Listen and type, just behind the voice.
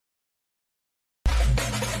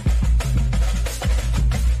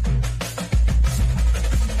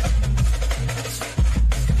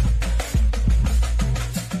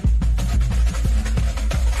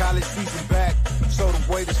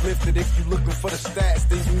lifted. If you looking for the stats,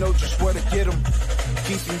 then you know just where to get them.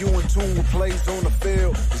 Keeping you in tune with plays on the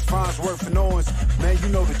field. It's Farnsworth and Owens. Man, you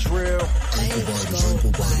know the drill. Ankle biters,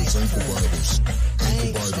 ankle biters, ankle biters.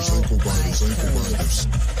 Ankle biters, ankle biters, ankle biters.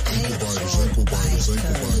 Ankle biters, ankle biters,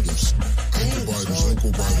 ankle biters. Ankle biters,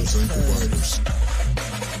 ankle biters, ankle biters.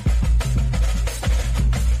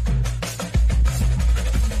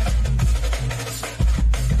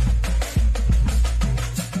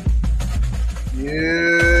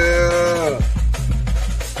 Yeah.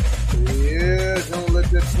 Yeah, don't let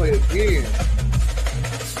that play again.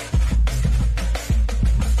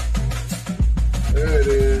 There it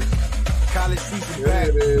is. College season There back.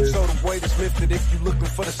 it is. So the weight is lifted. If you looking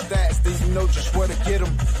for the stats, then you know just where to get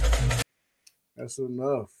them. That's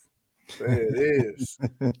enough. There it is.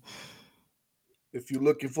 If you're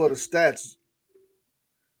looking for the stats,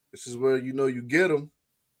 this is where you know you get them.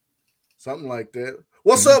 Something like that.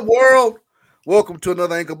 What's up, world? Welcome to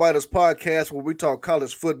another Ankle Biters podcast where we talk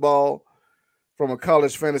college football from a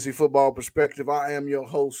college fantasy football perspective. I am your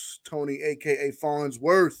host, Tony, a.k.a.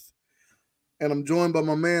 Farnsworth, and I'm joined by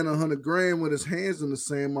my man, 100 Graham, with his hands in the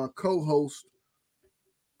sand, my co-host,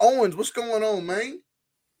 Owens. What's going on, man?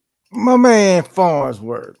 My man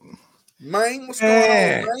Farnsworth. Man, what's going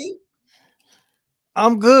on, man?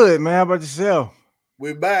 I'm good, man. How about yourself?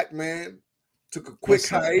 We're back, man. Took a quick Yes,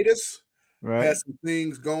 sir. hiatus. Right. Had some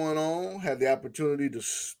things going on. Had the opportunity to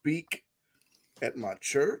speak at my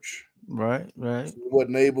church. Right. So we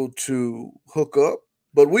wasn't able to hook up,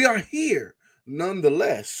 but we are here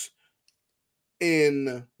nonetheless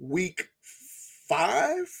in week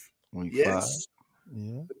 5. Week Yes. 5.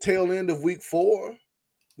 Yeah. The tail end of week 4,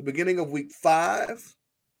 the beginning of week 5.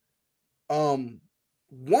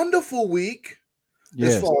 Wonderful week.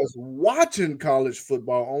 Yes. As far as watching college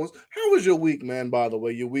football, almost. How was your week, man? By the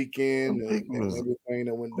way, your weekend and everything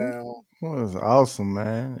that went down. It was awesome,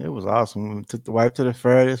 man. It was awesome. We took the wife to the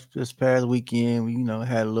fair this past weekend. We,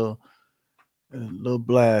 had a little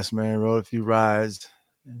blast, man. Rode a few rides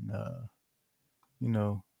and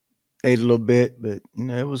ate a little bit, but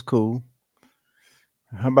it was cool.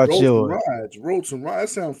 How about yours? Rode some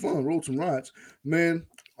rides. That sounds fun. Rode some rides. Man,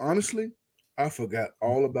 honestly, I forgot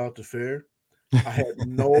all about the fair. I had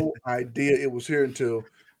no idea it was here until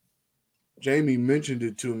Jamie mentioned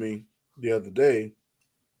it to me the other day.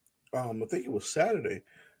 I think it was Saturday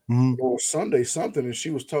or Sunday something, and she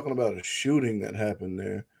was talking about a shooting that happened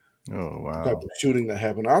there. Oh, wow. Type of shooting that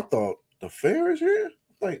happened. I thought the fair is here.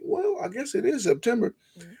 Like, well, I guess it is September.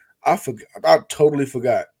 I forgot. I totally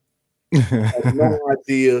forgot. I had no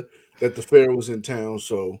idea that the fair was in town.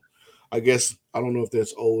 So I guess I don't know if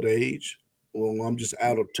that's old age. Well, I'm just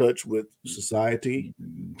out of touch with society.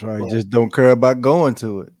 Probably just don't care about going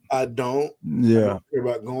to it. I don't. Yeah. I don't care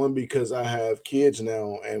about going because I have kids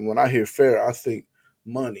now, and when I hear fair, I think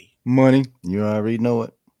money. Money, you already know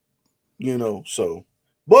it. So,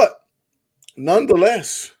 but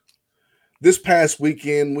nonetheless, this past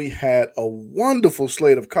weekend we had a wonderful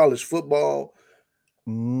slate of college football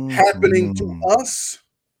happening to us.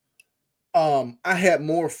 I had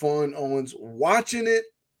more fun, Owens, watching it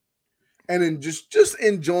and then just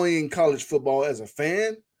enjoying college football as a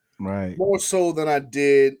fan. Right. More so than I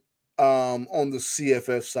did on the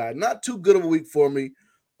CFF side. Not too good of a week for me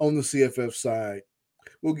on the CFF side.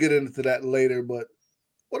 We'll get into that later, but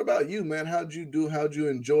what about you, man? How'd you do? How'd you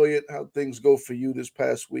enjoy it? How'd things go for you this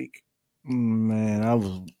past week? Man, I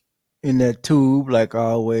was in that tube like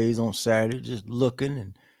always on Saturday, just looking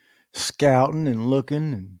and scouting and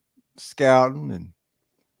looking and scouting, and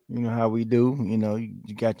you know how we do.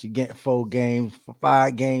 You got your 5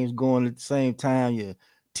 games going at the same time. Your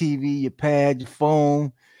TV, your pad, your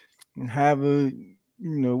phone, and have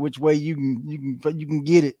which way you can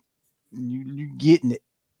get it. You getting it.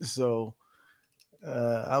 So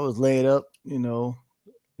I was laid up,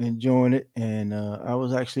 enjoying it, and I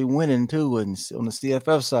was actually winning too on the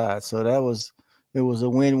CFF side. So it was a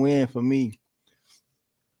win-win for me.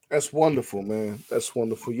 That's wonderful, man. That's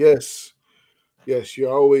wonderful. Yes,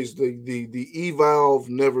 you're always the evolve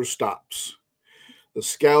never stops. The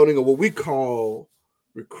scouting, or what we call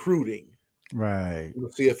recruiting, Right? On the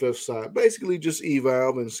CFF side, basically just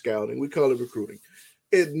evolve and scouting. We call it recruiting.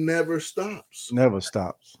 It never stops. Never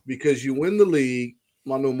stops. Because you win the league.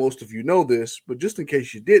 I know most of you know this, but just in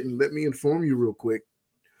case you didn't, let me inform you real quick.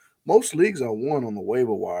 Most leagues are won on the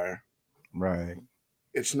waiver wire. Right.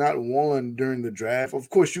 It's not won during the draft. Of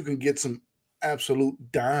course, you can get some absolute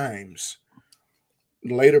dimes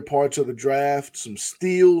later parts of the draft, some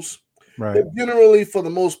steals. Right. But generally, for the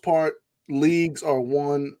most part, leagues are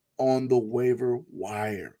won on the waiver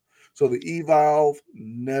wire. So the evolve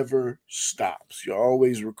never stops. You're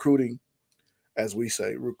always recruiting as we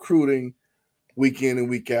say, recruiting week in and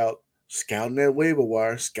week out, scouting that waiver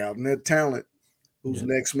wire, scouting that talent. Who's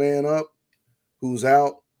next man up? Who's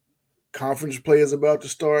out? Conference play is about to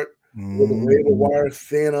start. Will the waiver wire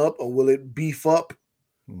thin up or will it beef up?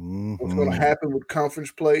 What's going to happen with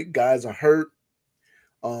conference play? Guys are hurt.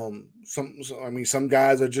 Some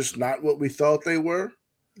guys are just not what we thought they were.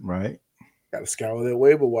 Right. Got to scour that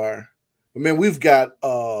waiver wire. But man, we've got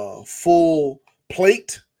a full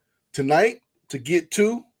plate tonight to get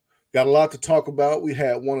to. Got a lot to talk about. We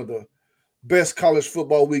had one of the best college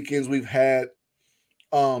football weekends we've had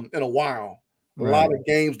in a while. A lot of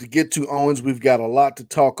games to get to, Owens. We've got a lot to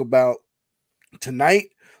talk about tonight.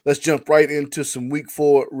 Let's jump right into some week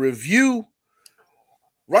 4 review.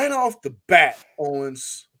 Right off the bat,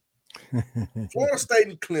 Owens, Florida State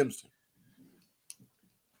and Clemson.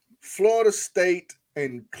 Florida State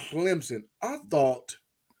and Clemson. I thought,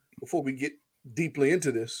 before we get deeply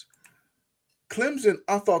into this, Clemson,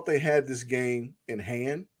 I thought they had this game in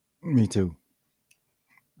hand. Me too.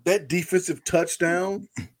 That defensive touchdown,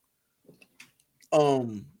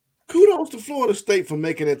 kudos to Florida State for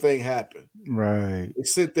making that thing happen. Right. They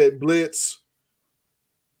sent that blitz.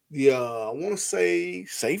 I want to say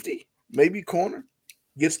safety, maybe corner,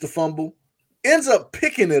 gets the fumble, ends up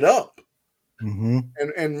picking it up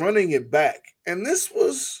and running it back. And this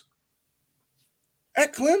was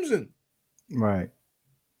at Clemson. Right.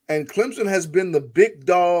 And Clemson has been the big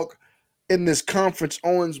dog in this conference.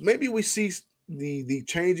 Owens, maybe we see the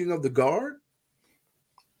changing of the guard.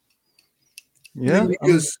 Yeah,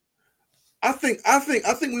 because I think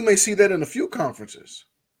we may see that in a few conferences.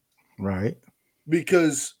 Right.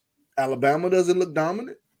 Because Alabama doesn't look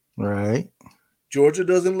dominant. Right. Georgia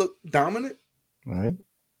doesn't look dominant. Right.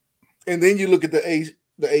 And then you look at the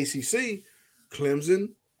ACC.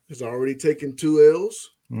 Clemson has already taken 2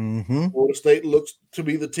 L's. Florida State looks to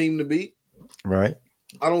be the team to beat. Right.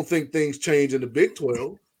 I don't think things change in the Big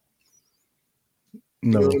 12.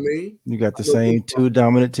 No, you know what I mean? You got the same 2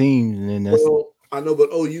 dominant teams, and then that's I know, but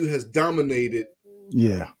OU has dominated.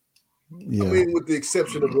 Yeah. I mean, with the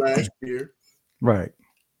exception of last year. Right.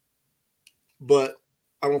 But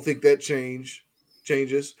I don't think that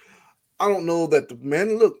changes. I don't know that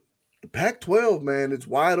the Pac-12, man, it's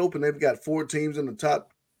wide open. They've got 4 teams in the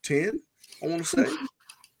top 10, I want to say.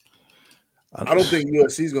 I don't think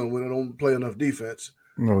USC is going to win. They don't play enough defense.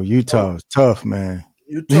 No, Utah is tough, man.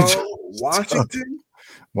 Utah,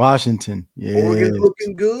 Washington. Yeah. Oregon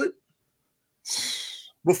looking good.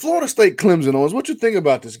 But Florida State, Clemson, Owens, what you think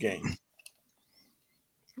about this game?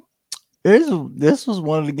 This was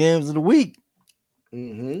one of the games of the week.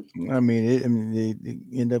 Mm-hmm. I mean, they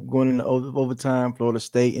end up going into overtime. Florida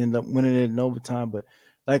State ended up winning it in overtime. But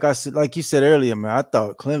like you said earlier, man, I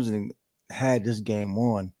thought Clemson had this game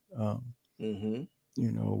won. You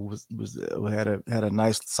know, had a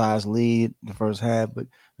nice size lead the first half, but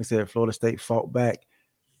like I said, Florida State fought back.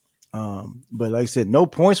 But like I said, no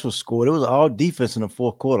points were scored. It was all defense in the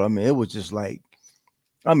fourth quarter. I mean, it was just like,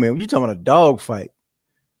 you're talking about a dog fight.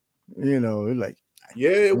 You know, it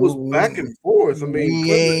was back and forth. I mean,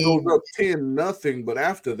 Clemson goes up 10-0, but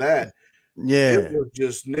after that, it was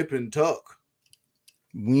just nip and tuck.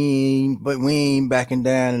 We ain't backing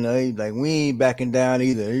down, and we ain't backing down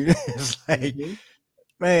either. It's like,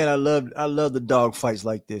 man, I love the dog fights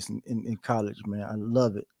like this in college, man. I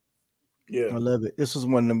love it. Yeah, I love it. This was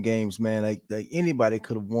one of them games, man. Like anybody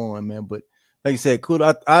could have won, man. But like I said, cool.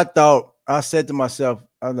 I said to myself,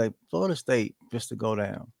 I was like, Florida State just to go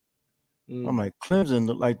down. I'm like, Clemson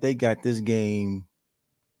looked like they got this game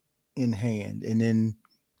in hand, and then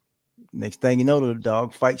next thing you know, the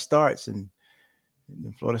dog fight starts, and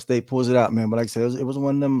Florida State pulls it out, man. But like I said, it was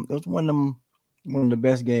one of them. It was one of the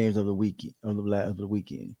best games of the weekend of the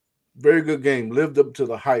weekend. Very good game. Lived up to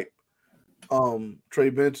the hype.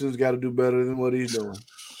 Trey Benson's got to do better than what he's doing.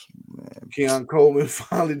 Man. Keon Coleman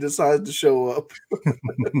finally decides to show up.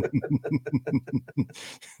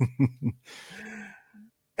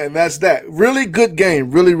 And that's that. Really good game.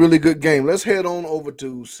 Really, really good game. Let's head on over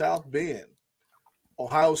to South Bend.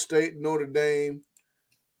 Ohio State, Notre Dame.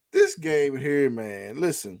 This game here, man,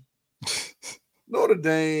 listen. Notre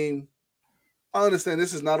Dame, I understand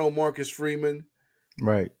this is not on Marcus Freeman.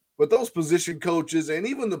 Right. But those position coaches and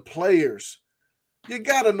even the players, you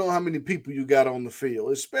got to know how many people you got on the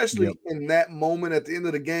field, especially in that moment at the end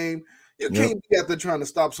of the game. You can't be out there trying to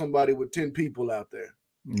stop somebody with 10 people out there.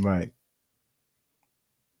 Right.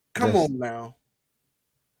 Come on now.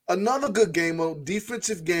 Another good game, a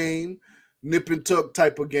defensive game, nip and tuck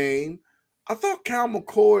type of game. I thought Cal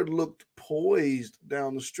McCord looked poised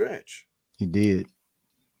down the stretch. He did.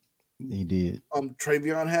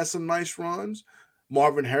 Travion had some nice runs.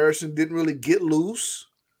 Marvin Harrison didn't really get loose.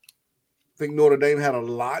 I think Notre Dame had a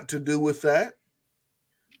lot to do with that.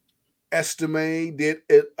 Estime did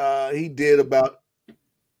it. He did about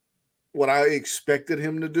what I expected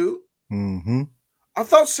him to do. Mm-hmm. I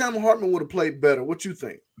thought Sam Hartman would have played better. What you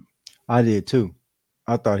think? I did too.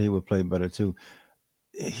 I thought he would play better too.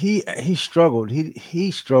 He struggled.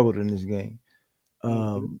 He struggled in this game.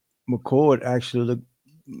 McCord actually looked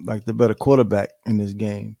like the better quarterback in this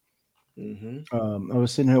game. I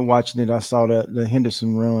was sitting here watching it. I saw the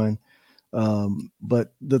Henderson run,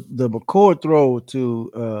 but the McCord throw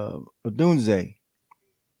to Odunze.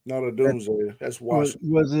 Not a doomsday. That's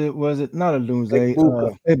Washington. Was it not a Odunze?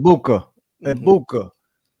 Egbuka. Egbuka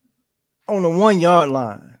on the 1 yard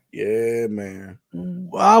line. Yeah, man.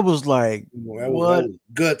 I was like, that was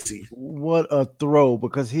gutsy. What a throw,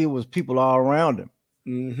 because he was people all around him.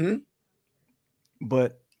 Mm-hmm.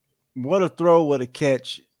 But what a throw, what a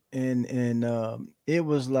catch. And it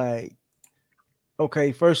was like,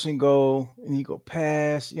 okay, first and goal, and you go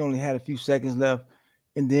pass. You only had a few seconds left.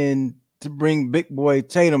 And then to bring big boy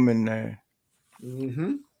Tatum in there,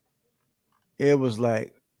 it was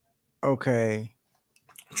like, okay.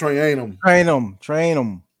 Train him.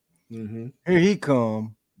 Here he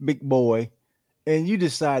come, big boy. And you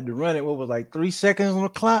decide to run it. What was like 3 seconds on the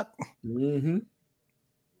clock?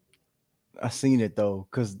 I seen it though,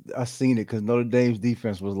 because Notre Dame's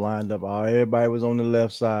defense was lined up. Everybody was on the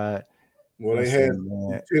left side. Well, they had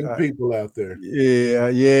 10 people out there. Yeah.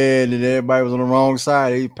 And then everybody was on the wrong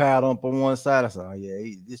side. He piled up on one side. I said, oh,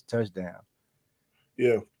 yeah, this touchdown.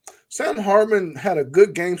 Yeah. Sam Hartman had a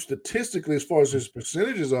good game statistically as far as his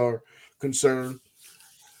percentages are concerned.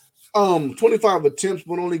 25 attempts,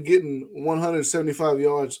 but only getting 175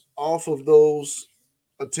 yards off of those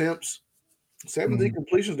attempts. 70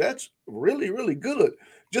 completions, that's really, really good.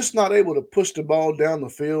 Just not able to push the ball down the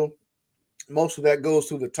field. Most of that goes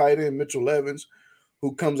to the tight end, Mitchell Evans,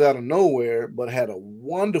 who comes out of nowhere, but had a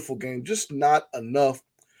wonderful game. Just not enough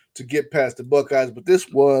to get past the Buckeyes. But this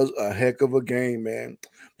was a heck of a game, man.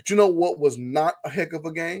 But you know what was not a heck of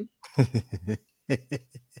a game?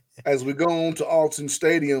 As we go on to Alton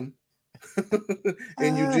Stadium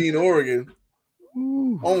in Eugene, Oregon.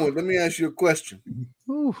 Owen, let me ask you a question.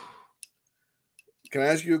 Can I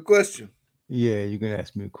ask you a question? Yeah, you can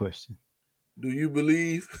ask me a question. Do you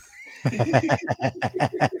believe?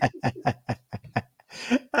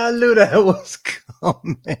 I knew that was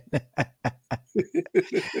coming.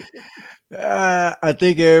 I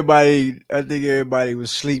think everybody was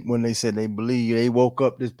asleep when they said they believe. They woke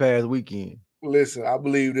up this past weekend. Listen, I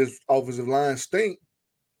believe this offensive line stink.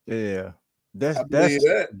 Yeah, that's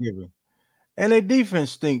given, and their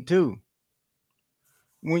defense stink too.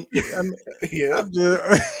 When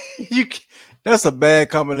that's a bad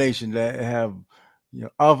combination to have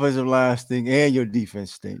your offensive line stink and your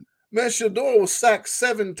defense stink. Man, Shedeur was sacked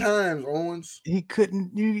 7 times, Owens. He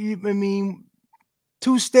couldn't. I mean,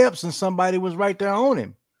 2 steps and somebody was right there on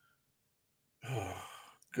him. Oh,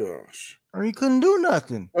 gosh. Or he couldn't do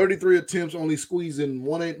nothing. 33 attempts, only squeezing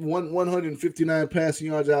 159 passing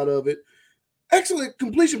yards out of it. Excellent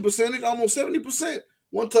completion percentage, almost 70%.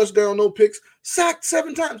 1 touchdown, no picks. Sacked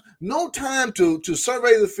 7 times. No time to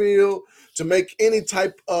survey the field, to make any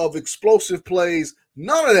type of explosive plays.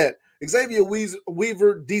 None of that. Xavier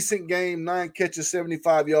Weaver, decent game, 9 catches,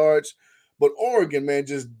 75 yards. But Oregon, man,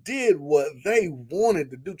 just did what they wanted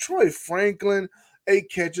to do. Troy Franklin, 8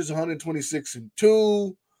 catches, 126 and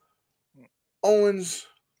 2. Owens,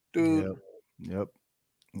 dude. Yep.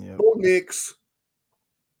 Bo Nix.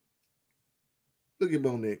 Look at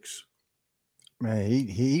Bo Nix. Man,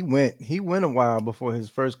 he went a while before his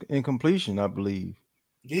first incompletion, I believe.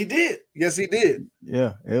 He did. Yes, he did.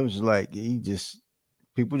 Yeah, it was like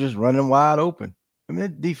people just running wide open. I mean,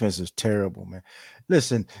 that defense is terrible, man.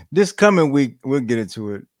 Listen, this coming week, we'll get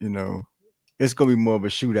into it. You know, it's gonna be more of a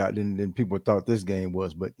shootout than people thought this game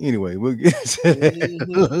was. But anyway, we'll get to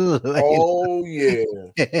that. Oh yeah.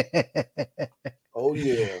 Oh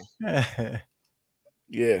yeah.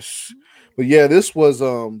 Yes. But yeah, this was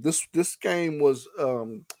this game was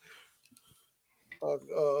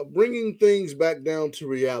bringing things back down to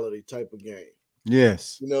reality type of game.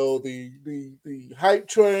 Yes. You know, the hype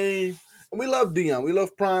train, and we love Deion. We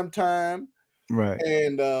love prime time. Right.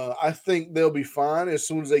 And I think they'll be fine as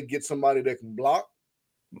soon as they get somebody that can block.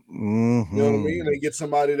 Mm-hmm. You know what I mean? They get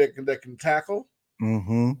somebody that can tackle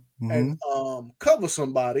and cover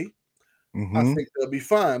somebody. I think they'll be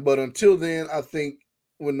fine. But until then, I think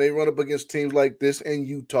when they run up against teams like this and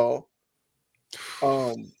Utah,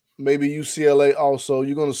 maybe UCLA also,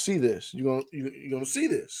 you're going to see this. You're going to see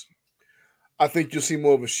this. I think you'll see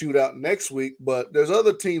more of a shootout next week, but there's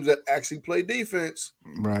other teams that actually play defense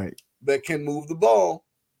Right. that can move the ball.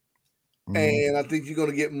 Mhm. And I think you're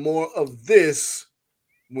going to get more of this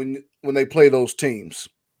when they play those teams.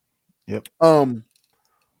 Yep.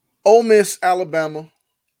 Ole Miss, Alabama,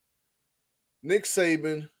 Nick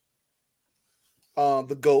Saban,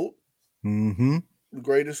 the GOAT, Mm-hmm. the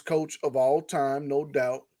greatest coach of all time, no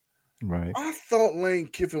doubt. Right. I thought Lane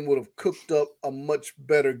Kiffin would have cooked up a much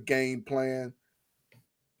better game plan,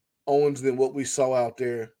 Owens, than what we saw out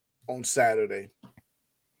there on Saturday.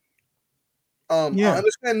 I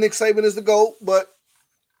understand Nick Saban is the GOAT, but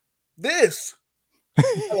this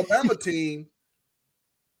Alabama team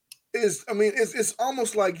is, it's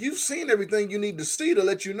almost like you've seen everything you need to see to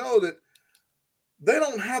let you know that they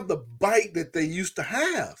don't have the bite that they used to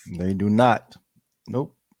have. They do not.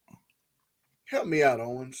 Nope. Help me out,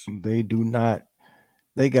 Owens. They do not.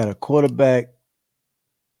 They got a quarterback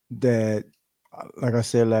that, like I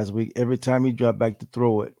said last week, every time you drop back to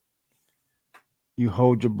throw it, you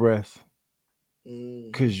hold your breath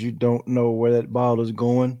because you don't know where that ball is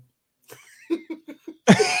going. You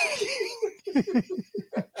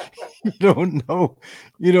don't know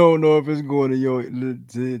if it's going to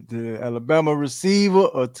the Alabama receiver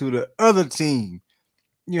or to the other team.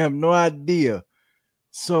 You have no idea.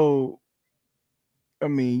 So,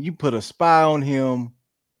 you put a spy on him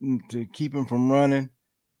to keep him from running.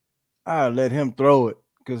 I'll let him throw it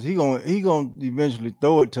because he gonna eventually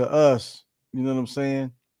throw it to us. You know what I'm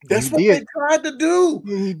saying? That's what they tried to do.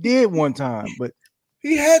 Yeah, he did one time, but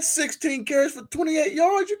he had 16 carries for 28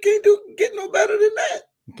 yards. You can't get no better than that.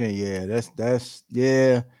 Okay, yeah, that's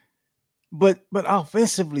yeah. But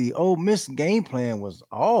offensively, Ole Miss game plan was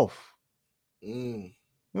off. It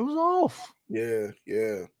was off. Yeah.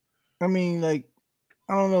 I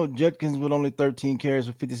don't know. Judkins with only 13 carries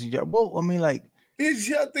for 56 yards. Well, I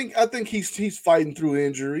think he's fighting through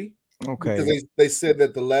injury. Okay. Because they said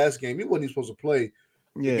that the last game he wasn't supposed to play.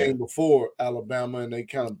 Yeah. The game before Alabama, and they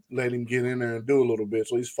kind of let him get in there and do a little bit.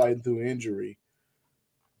 So he's fighting through injury.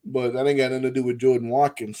 But that ain't got nothing to do with Jordan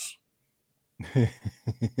Watkins. You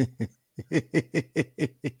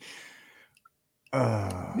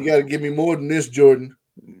got to give me more than this, Jordan.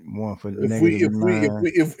 One for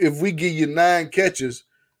if we give you 9 catches,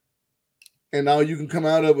 and all you can come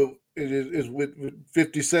out of it is with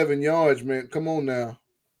 57 yards, man. Come on now.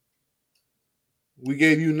 We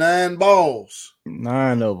gave you 9 balls.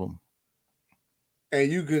 9 of them.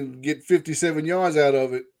 And you can get 57 yards out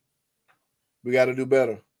of it. We got to do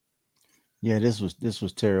better. Yeah, this was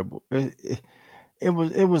terrible. It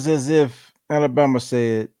was as if Alabama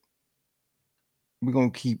said, we're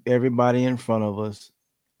gonna keep everybody in front of us,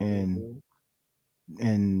 and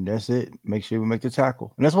that's it. Make sure we make the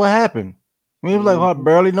tackle, and that's what happened. It was like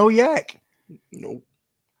barely no yak. Nope.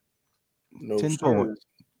 10 points.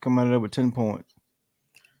 Come out of there with 10 points.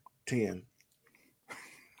 10.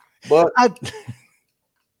 But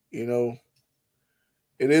it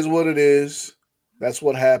is what it is. That's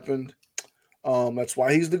what happened. That's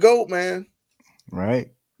why he's the GOAT, man.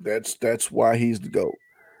 Right. That's why he's the GOAT.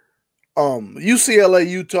 UCLA,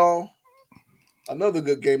 Utah, another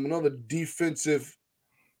good game, another defensive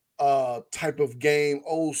type of game,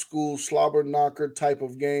 old school slobber knocker type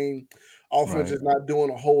of game. Offense is not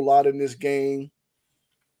doing a whole lot in this game.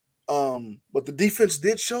 But the defense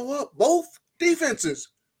did show up. Both defenses.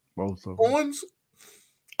 Both of them.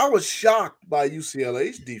 I was shocked by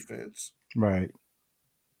UCLA's defense. Right.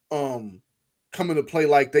 Coming to play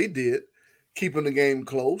like they did, keeping the game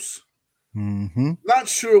close. Mm-hmm. Not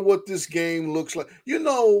sure what this game looks like.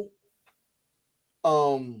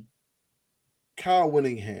 Kyle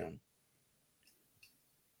Whittingham,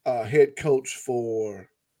 head coach for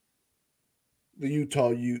the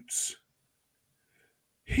Utah Utes.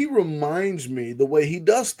 He reminds me the way he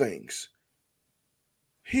does things.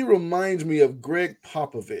 He reminds me of Greg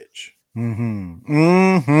Popovich. Mm-hmm.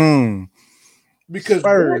 Mm-hmm. Because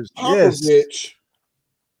Greg Popovich,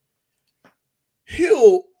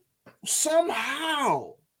 he'll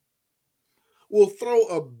somehow will throw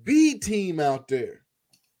a B team out there.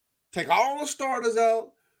 Take all the starters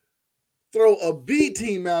out, throw a B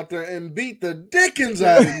team out there, and beat the dickens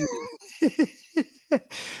out of you.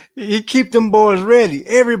 You keep them boys ready.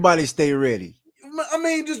 Everybody stay ready.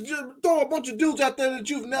 Just throw a bunch of dudes out there that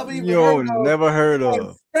you've never heard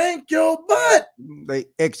of. Thank your butt. They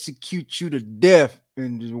execute you to death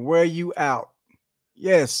and just wear you out.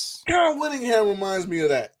 Yes. Kyle Whittingham reminds me of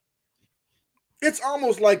that. It's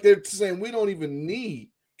almost like they're saying we don't even need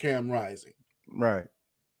Cam Rising. Right.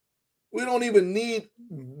 We don't even need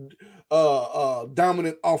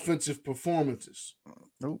dominant offensive performances.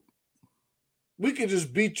 Nope. we can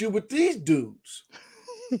just beat you with these dudes.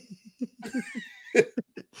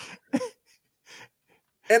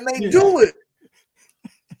 And they do it.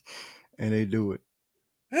 And they do it.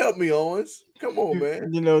 Help me, Owens. Come on,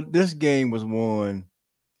 man. You know, this game was won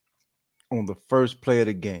on the first play of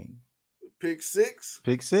the game. Pick six.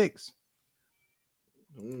 Pick six.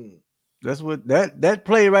 That's what that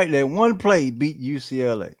play right there. One play beat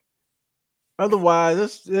UCLA.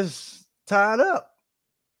 Otherwise, it's tied up.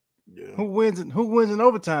 Yeah. Who wins in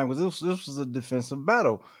overtime? Because this was a defensive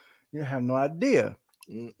battle. You have no idea.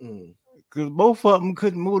 Because both of them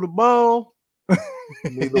couldn't move the ball.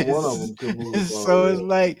 Neither one of them could move the ball. So it's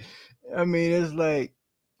like, I mean, it's like,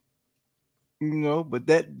 you know, but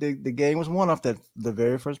that the game was won off the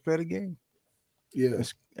very first play of the game. Yeah.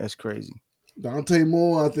 That's crazy. Dante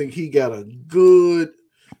Moore, I think he got a good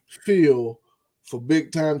feel for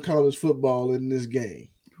big time college football in this game.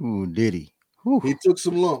 Ooh, did he? He took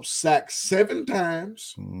some lumps, sacked 7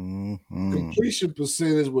 times. Completion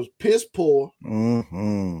percentage was piss poor.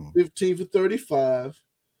 15 for 35.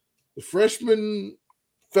 The freshman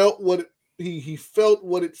felt what he felt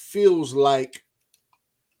what it feels like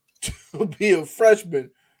to be a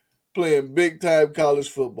freshman playing big time college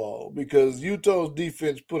football, because Utah's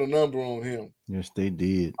defense put a number on him. Yes, they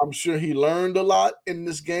did. I'm sure he learned a lot in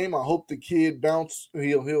this game. I hope the kid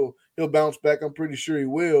he'll bounce back. I'm pretty sure he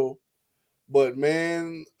will. But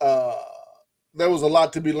man, there was a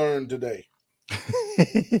lot to be learned today.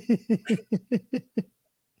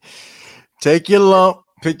 Take your lump,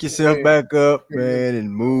 pick yourself back up, man,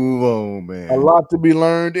 and move on, man. A lot to be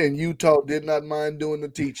learned, and Utah did not mind doing the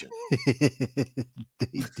teaching.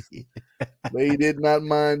 They did not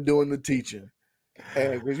mind doing the teaching.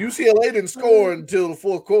 Because UCLA didn't score until the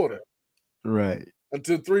fourth quarter. Right.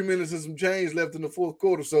 Until 3 minutes and some change left in the fourth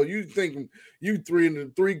quarter. So you think you three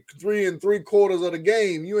and three quarters of the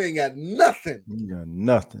game, you ain't got nothing. You got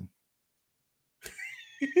nothing.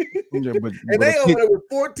 And they over there with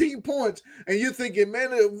 14 points, and you're thinking,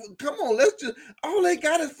 man, come on, let's just all they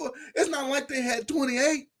got is for. It's not like they had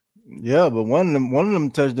 28. Yeah, but one of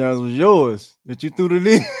them touchdowns was yours that you threw to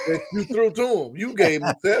them. That you threw to them. You gave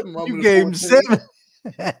them 7. You gave them 7.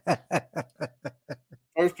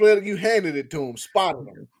 First player, you handed it to him, spotted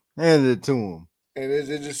him, handed it to him, and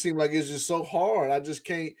it just seemed like it's just so hard. I just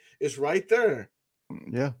can't. It's right there.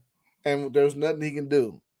 Yeah, and there's nothing he can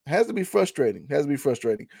do. Has to be frustrating.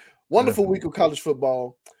 Wonderful week of college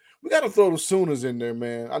football. We got to throw the Sooners in there,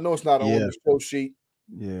 man. I know it's not on the show sheet.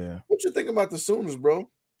 Yeah. What you think about the Sooners, bro?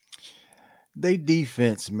 They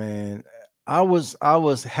defense, man. I was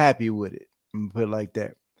happy with it. Put it like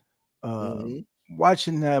that.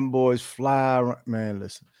 Watching them boys fly, man.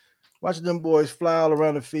 Listen, watching them boys fly all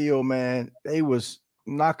around the field, man. They was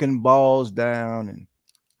knocking balls down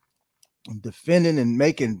and defending and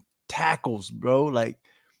making tackles, bro. Like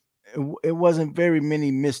it wasn't very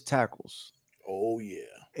many missed tackles. Oh yeah,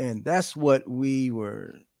 and that's what we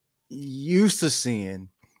were used to seeing.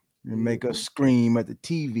 And make us scream at the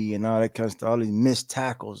TV and all that kind of stuff. All these missed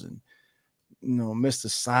tackles and missed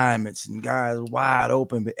assignments and guys wide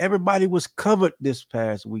open. But everybody was covered this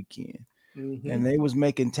past weekend, and they was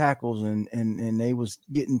making tackles and they was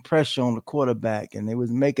getting pressure on the quarterback, and they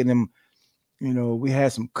was making them. We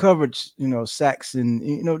had some coverage, sacks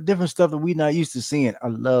and different stuff that we not used to seeing.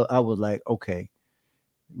 I was like, okay,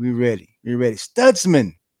 we ready.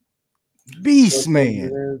 Stutzman. Beast,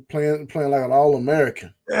 man. Playing like an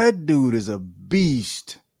All-American. That dude is a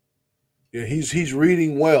beast. Yeah, he's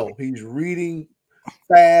reading well. He's reading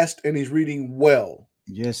fast and he's reading well.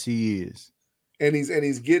 Yes, he is. And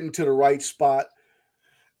he's getting to the right spot,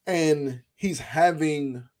 and he's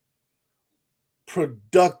having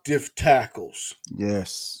productive tackles.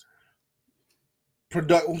 Yes. What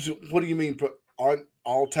do you mean? Aren't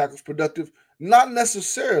all tackles productive? Not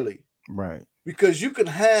necessarily. Right. Because you can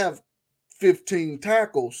have 15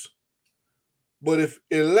 tackles, but if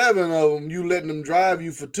 11 of them you letting them drive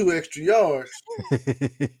you for 2 extra yards,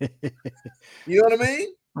 you know what I mean?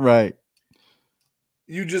 Right.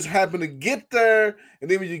 You just happen to get there, and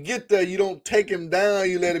then when you get there, you don't take him down.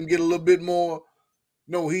 You let him get a little bit more.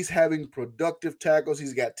 No, he's having productive tackles.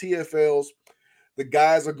 He's got TFLs. The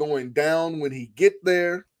guys are going down when he get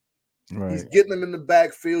there. Right. He's getting them in the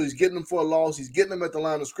backfield. He's getting them for a loss. He's getting them at the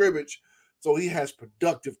line of scrimmage. So he has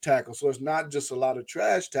productive tackles. So it's not just a lot of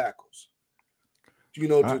trash tackles,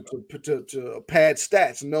 to pad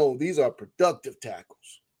stats. No, these are productive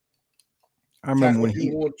tackles. I remember when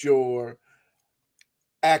you want your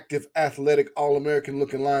active, athletic, All-American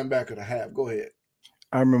looking linebacker to have. Go ahead.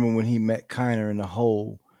 I remember when he met Kiner in the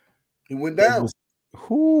hole. He went down.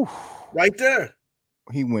 Right there.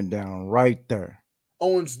 He went down right there.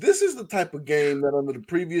 Owens, this is the type of game that under the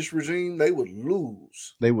previous regime they would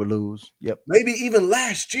lose. They would lose. Yep. Maybe even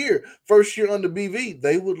last year, first year under BV,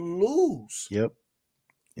 they would lose. Yep.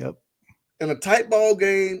 In a tight ball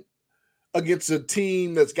game against a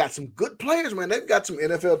team that's got some good players, man. They've got some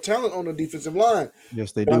NFL talent on the defensive line.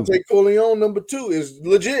 Yes, they do. Dante Corleone, number 2, is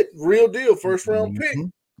legit, real deal, first round pick.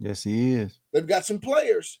 Yes, he is. They've got some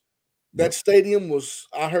players. That stadium was,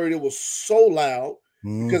 I heard it was so loud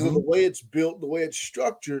because of the way it's built, the way it's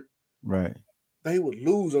structured. Right. They would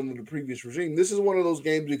lose under the previous regime. This is one of those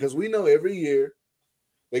games because we know every year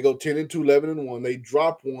they go 10-2, 11-1. They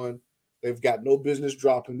drop one. They've got no business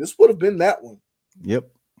dropping. This would have been that one. Yep.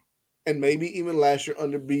 And maybe even last year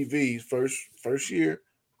under BV's first year.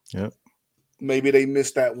 Yep. Maybe they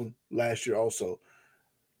missed that one last year also.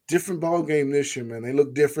 Different ball game this year, man. They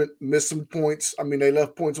look different. Missed some points. I mean, they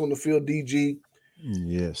left points on the field, DG.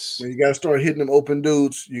 Yes. Man, you got to start hitting them open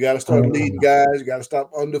dudes. You got to start leading guys. You got to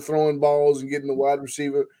stop underthrowing balls and getting the wide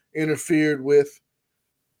receiver interfered with.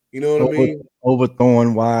 You know what I mean?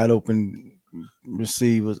 Overthrowing wide open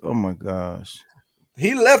receivers. Oh, my gosh.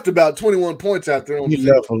 He left about 21 points out there on the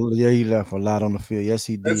field. He left a lot on the field. Yes,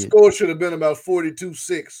 he did. That score should have been about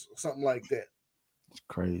 42-6 or something like that. It's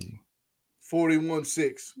crazy.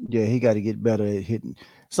 41-6. Yeah, he got to get better at hitting.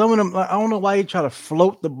 Some of them, I don't know why he try to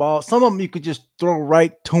float the ball. Some of them you could just throw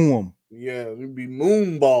right to him. Yeah, it'd be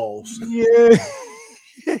moon balls. Yeah.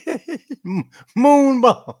 Moon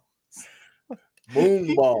balls.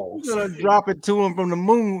 Moon balls. You're gonna drop it to him from the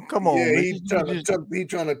moon. Come on, yeah, man. He's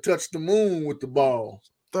trying to touch the moon with the ball.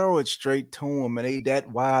 Throw it straight to him, and ain't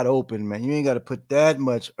that wide open, man. You ain't got to put that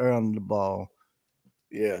much air on the ball.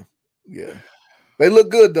 Yeah. They look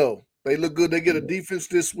good though. They look good. They get a defense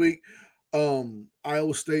this week.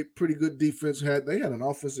 Iowa State, pretty good defense. They had an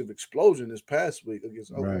offensive explosion this past week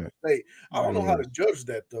against Oklahoma State. I don't know how to judge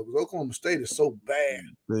that though, because Oklahoma State is so bad.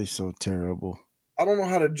 They're so terrible. I don't know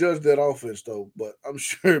how to judge that offense though, but I'm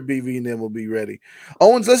sure BV and them will be ready.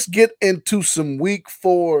 Owens, let's get into some week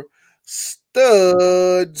 4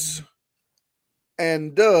 studs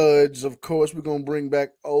and duds. Of course, we're gonna bring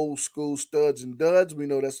back old school studs and duds. We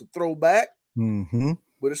know that's a throwback.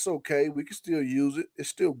 But it's okay. We can still use it. It's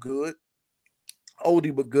still good.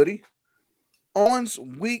 Oldie but goodie. Owens,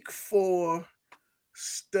 week 4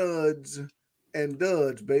 studs and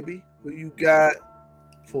duds, baby. What you got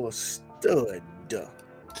for stud?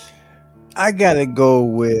 I got to go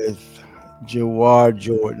with Jawar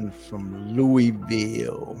Jordan from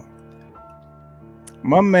Louisville.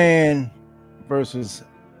 My man versus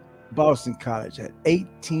Boston College had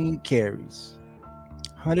 18 carries.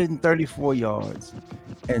 134 yards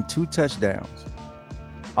and 2 touchdowns.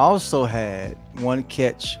 Also had 1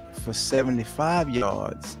 catch for 75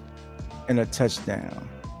 yards and a touchdown.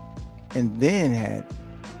 And then had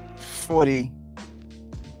 40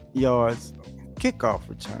 yards kickoff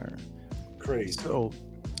return. Crazy. So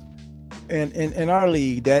in our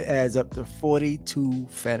league, that adds up to 42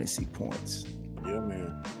 fantasy points. Yeah,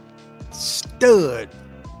 man. Stud.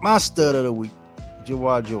 My stud of the week,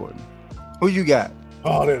 Jawar Jordan. Who you got?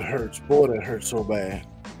 Oh, that hurts. Boy, that hurts so bad.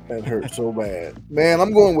 That hurts so bad. Man,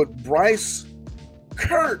 I'm going with Bryce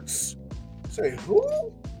Kurtz. Say,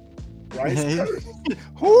 who? Bryce Kurtz.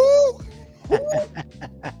 Who?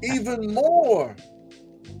 Even more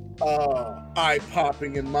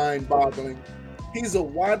eye-popping and mind-boggling. He's a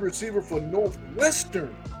wide receiver for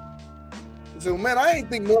Northwestern. So, man, I ain't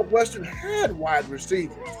think Northwestern had wide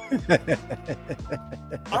receivers.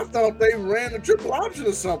 I thought they ran a triple option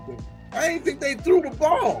or something. I didn't think they threw the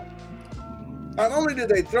ball. Not only did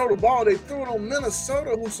they throw the ball, they threw it on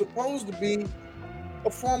Minnesota, who's supposed to be a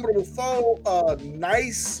formidable foe.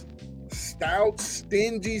 Nice, stout,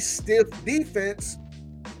 stingy, stiff defense.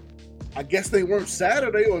 I guess they weren't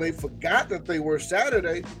Saturday, or they forgot that they were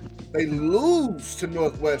Saturday. They lose to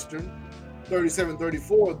Northwestern,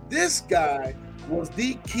 37-34. This guy was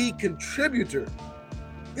the key contributor.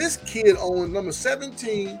 This kid on number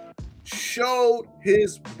 17 showed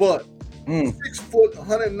his butt. 6 foot,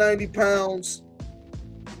 190 pounds,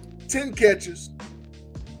 10 catches,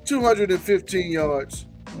 215 yards,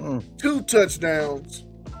 2 touchdowns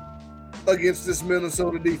against this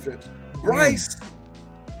Minnesota defense. Bryce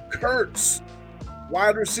Kurtz,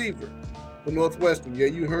 wide receiver for Northwestern. Yeah,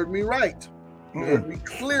 you heard me right. You heard me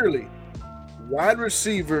clearly. Wide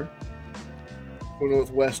receiver for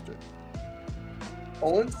Northwestern.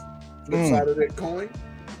 Owens, flip side of that coin.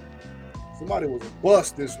 Somebody was a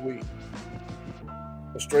bust this week.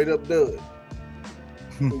 A straight up dud.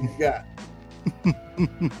 Who you got?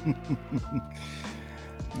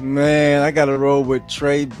 Man, I got to roll with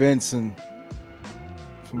Trey Benson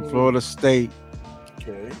from Florida State.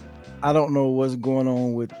 Okay. I don't know what's going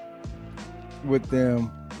on with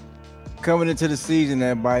them coming into the season.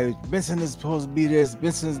 Everybody, Benson is supposed to be this.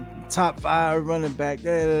 Benson's top 5 running back.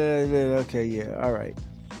 Okay, yeah, all right.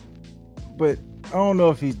 But I don't know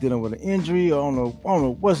if he's dealing with an injury. I don't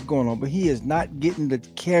know what's going on. But he is not getting the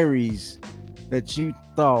carries that you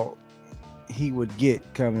thought he would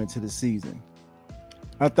get coming into the season.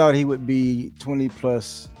 I thought he would be 20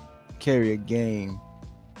 plus carry a game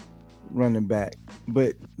running back,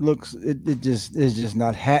 but it's just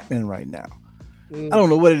not happening right now. I don't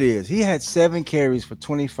know what it is. He had 7 carries for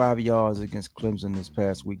 25 yards against Clemson this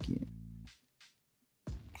past weekend.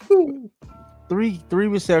 Three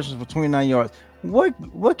receptions for 29 yards.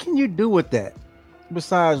 What can you do with that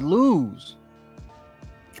besides lose?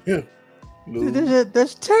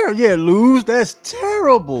 That's terrible. Yeah, lose. That's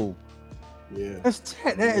terrible. Yeah,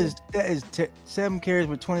 that is 7 carries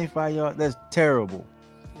with 25 yards. That's terrible.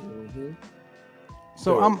 Mm-hmm.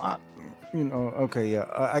 So okay,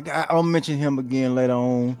 yeah. I'll mention him again later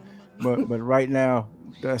on, but right now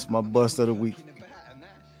that's my bust of the week.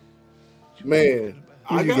 Man,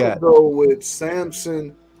 I gotta go with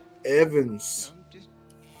Samson Evans.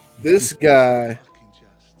 This guy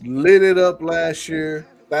lit it up last year.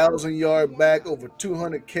 1,000-yard back, over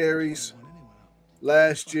 200 carries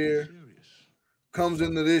last year. Comes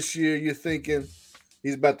into this year, you're thinking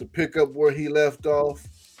he's about to pick up where he left off.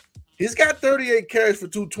 He's got 38 carries for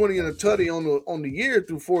 220 and a tutty on the year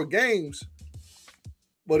through 4 games.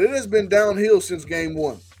 But it has been downhill since game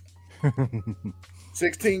 1.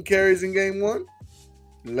 16 carries in game 1,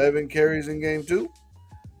 11 carries in game 2,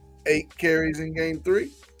 8 carries in game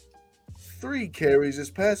 3, 3 carries this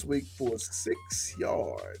past week for 6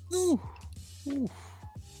 yards. Ooh.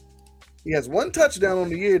 He has 1 touchdown on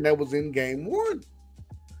the year, and that was in game 1.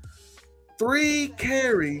 3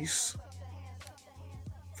 carries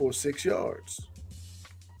for 6 yards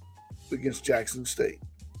against Jackson State.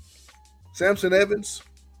 Samson Evans,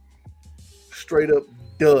 straight up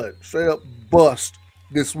dud, straight up bust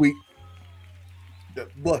this week.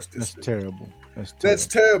 That's terrible. That's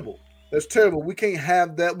terrible. That's terrible. We can't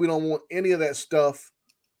have that. We don't want any of that stuff,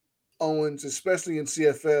 Owens, especially in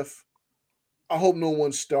CFF. I hope no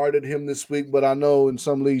one started him this week, but I know in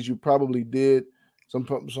some leagues you probably did. Some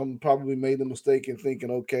probably made the mistake in thinking,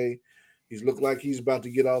 okay, he's looked like he's about to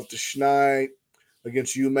get off the schneid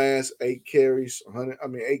against UMass. 8 carries,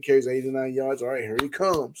 89 yards. All right, here he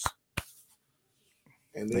comes.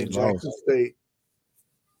 And then Jackson State,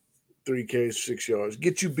 3 carries, 6 yards.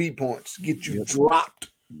 Get you B points. Get you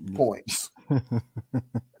dropped points.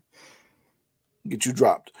 Get you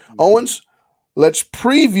dropped. Owens, let's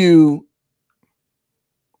preview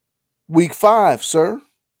week 5, sir.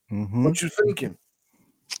 Mm-hmm. What you thinking?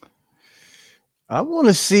 I want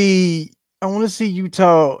to see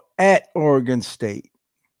Utah at Oregon State.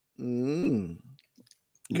 Okay.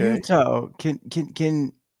 Utah,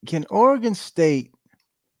 can Oregon State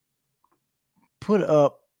put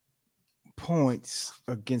up points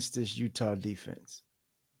against this Utah defense?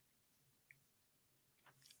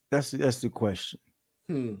 That's the question.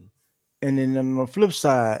 And then on the flip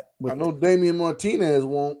side, I know Damian Martinez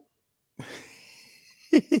won't.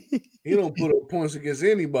 He don't put up points against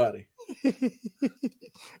anybody.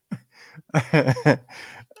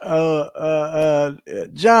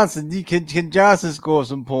 Johnson, can Johnson score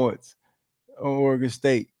some points on Oregon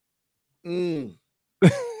State? Man,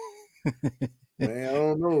 I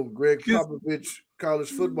don't know. Greg Popovich, college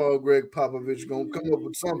football Greg Popovich, gonna come up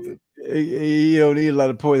with something. You don't need a lot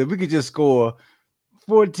of points. If we could just score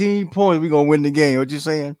 14 points, we're gonna win the game. What you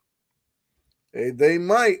saying? Hey, they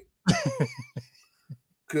might.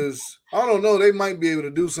 Because I don't know, they might be able to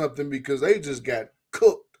do something because they just got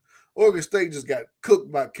cooked. Oregon State just got cooked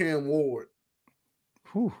by Cam Ward.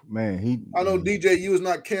 Whew, man, I know DJU is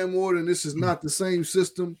not Cam Ward, and this is not the same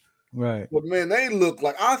system. Right. But man, they look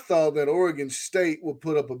like, I thought that Oregon State would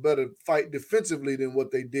put up a better fight defensively than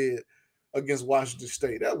what they did against Washington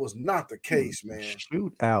State. That was not the case, man.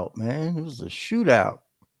 Shootout, man. It was a shootout.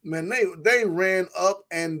 Man, they ran up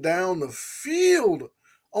and down the field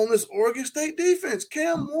on this Oregon State defense.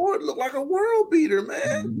 Cam Ward looked like a world beater,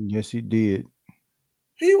 man. Yes, he did.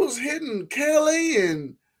 He was hitting Kelly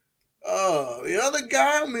and the other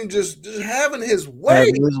guy. I mean, just having his way.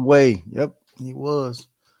 Having his way. Yep, he was.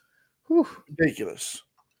 Whew. Ridiculous.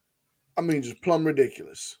 I mean, just plumb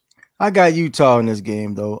ridiculous. I got Utah in this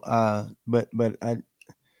game though. But I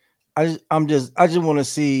just want to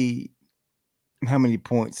see how many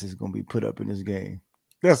points is going to be put up in this game.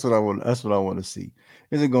 That's what I want to see.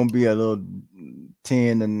 Is it going to be a little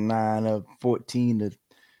 10-9 or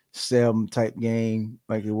 14-7 type game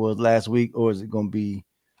like it was last week, or is it going to be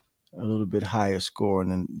a little bit higher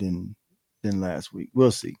scoring than last week.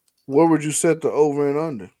 We'll see. Where would you set the over and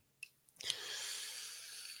under?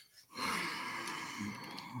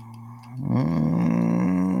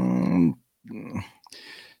 Mm,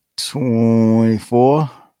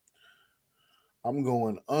 24. I'm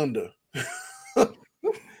going under.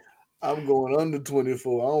 I'm going under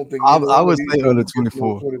 24. I don't think I, either I one of would these say under teams gets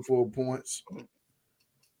no 24. 24 points.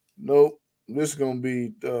 Nope. This is going to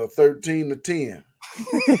be 13 to 10.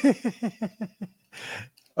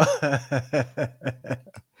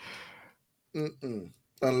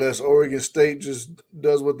 Unless Oregon State just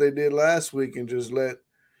does what they did last week and just let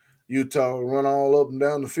Utah run all up and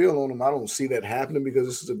down the field on them. I don't see that happening because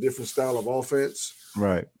this is a different style of offense.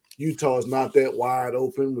 Right. Utah is not that wide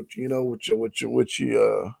open,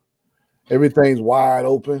 everything's wide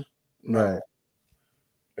open. No. Right.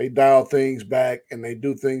 They dial things back and they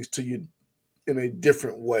do things to you in a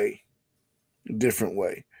different way.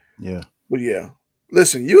 Yeah. But yeah,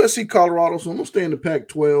 listen, USC Colorado. So I'm gonna stay in the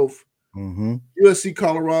Pac-12. Mm-hmm. USC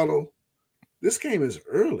Colorado. This game is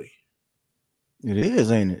early. It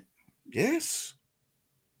is, ain't it? Yes.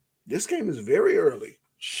 This game is very early.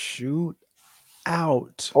 Shoot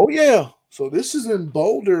out. Oh yeah. So this is in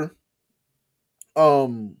Boulder.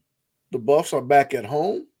 The Buffs are back at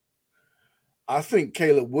home. I think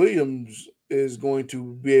Caleb Williams is going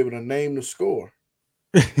to be able to name the score.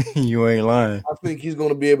 You ain't lying. I think he's going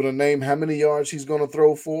to be able to name how many yards he's going to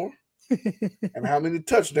throw for and how many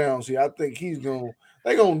touchdowns. I think they're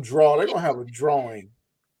going to draw. They're going to have a drawing.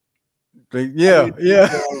 Yeah.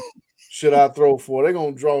 Should I throw for? They're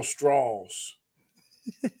going to draw straws.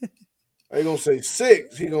 They're going to say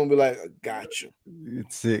 6. He's going to be like, gotcha.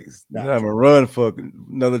 It's 6. Gotcha. I'm going to run for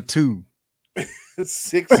another 2.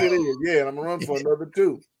 6 it is. Yeah, and I'm going to run for another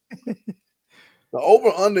 2. The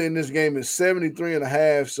over-under in this game is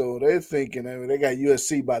 73.5, so they're thinking they got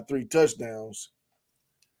USC by 3 touchdowns.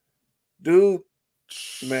 Dude,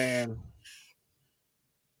 man,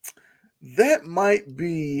 that might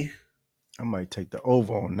be. I might take the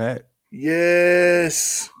over on that.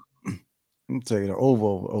 Yes. I'm taking the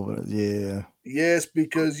over. Yeah. Yes,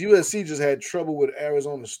 because USC just had trouble with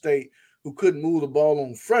Arizona State, who couldn't move the ball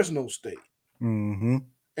on Fresno State. Mm-hmm.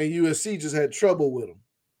 And USC just had trouble with them.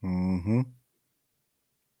 Mm-hmm.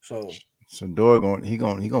 So Doyle he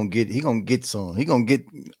gonna get some. He gonna get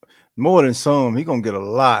more than some. He gonna get a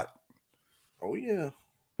lot. Oh yeah.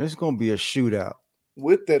 It's gonna be a shootout.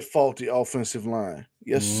 With that faulty offensive line.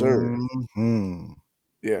 Yes, sir. Mm-hmm.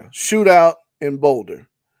 Yeah. Shootout in Boulder.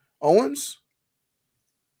 Owens,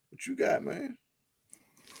 what you got, man?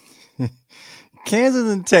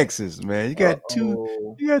 Kansas and Texas, man. You got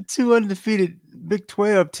two undefeated Big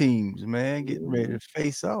 12 teams, man, getting ready to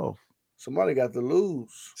face off. Somebody got to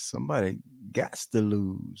lose. Somebody got to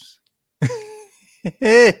lose.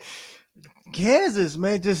 Kansas,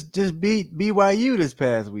 man, just beat BYU this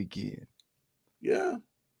past weekend. Yeah.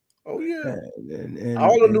 Oh, yeah. And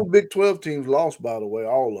all the new Big 12 teams lost, by the way,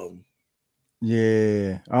 all of them.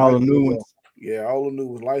 Yeah. All the new ones. Yeah, all the new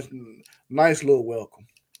ones. Nice little welcome.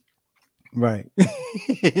 Right.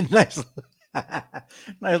 nice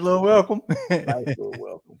little welcome. Nice little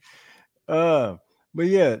welcome. But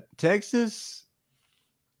yeah, Texas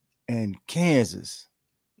and Kansas.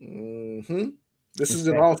 Mm-hmm. This is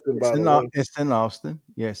in Austin, by the way. It's in Austin.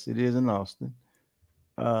 Yes, it is in Austin.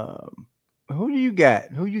 Who do you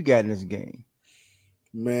got? Who you got in this game?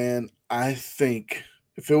 Man, I think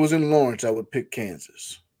if it was in Lawrence, I would pick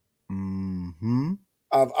Kansas. Mm-hmm.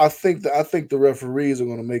 I think the referees are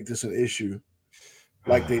going to make this an issue,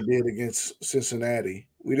 like they did against Cincinnati.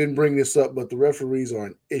 We didn't bring this up, but the referees are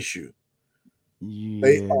an issue. Yeah.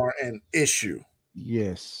 They are an issue.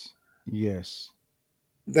 Yes.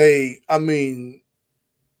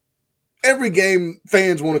 Every game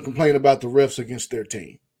fans want to complain about the refs against their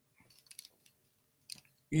team.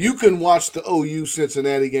 You can watch the OU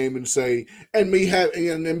Cincinnati game and say, and be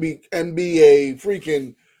a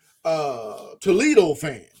freaking Toledo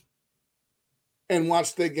fan and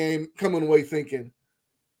watch that game coming away thinking,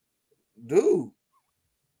 dude,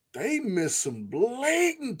 they missed some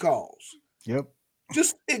blatant calls. Yep.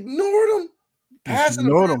 Just ignore them. Passing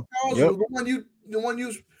the calls. Yep. The one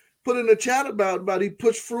you put in the chat about he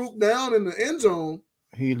pushed Fruit down in the end zone.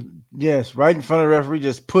 Right in front of the referee,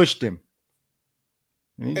 just pushed him.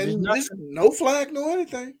 And no flag, no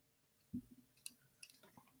anything.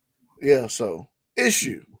 Yeah, so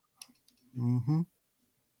issue. Mm-hmm.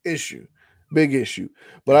 Issue. Big issue.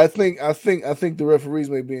 But I think the referees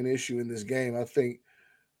may be an issue in this game. I think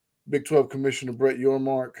Big 12 Commissioner Brett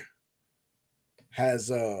Yormark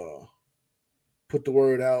has put the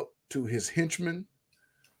word out to his henchmen,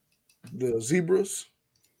 the Zebras,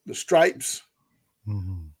 the stripes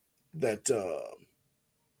Mhm. that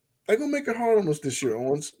they're gonna make it hard on us this year,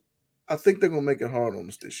 Owens. I think they're gonna make it hard on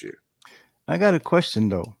us this year. I got a question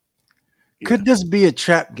though. Yeah. Could this be a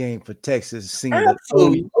trap game for Texas, seeing that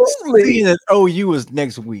Absolutely. OU is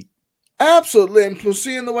next week? Absolutely. And plus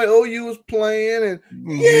seeing the way OU is playing, and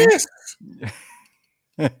yes,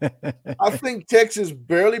 I think Texas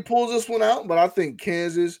barely pulls this one out, but I think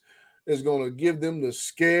Kansas is going to give them the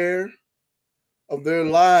scare of their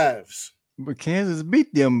lives. But Kansas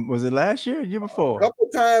beat them. Was it last year or year A before? couple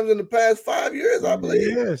times in the past 5 years, I believe.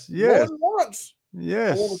 Yes, More yes, than once. I want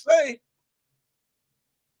yes. to say.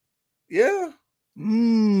 Yeah.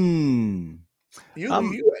 Mm.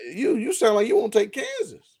 You sound like you won't take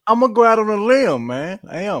Kansas. I'm gonna go out on a limb, man.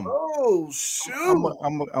 I am. Oh shoot.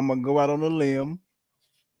 I'm gonna go out on a limb,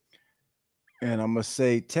 and I'm gonna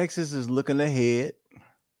say Texas is looking ahead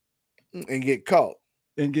And get caught.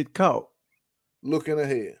 and get caught Looking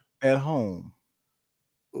ahead. at home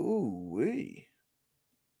Ooh wee.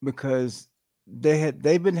 because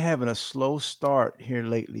they've been having a slow start here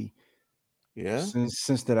lately. Yeah.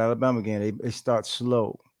 Since that Alabama game, they start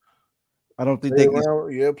slow. I don't think they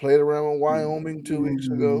can. Played around with Wyoming 2 weeks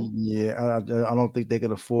ago. Yeah, I don't think they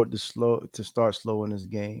can afford to start slow in this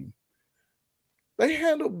game. They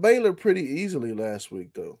handled Baylor pretty easily last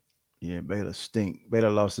week, though. Yeah, Baylor stink. Baylor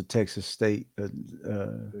lost to Texas State. That's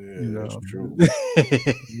true.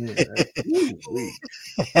 Ooh-wee.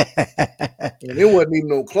 And it wasn't even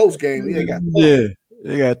no close game. They got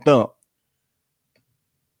they got thumped.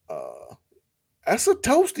 That's a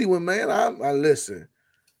toasty one, man. I listen.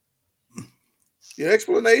 Your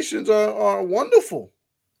explanations are wonderful.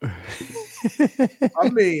 I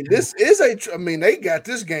mean, this is they got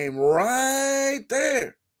this game right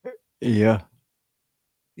there. Yeah.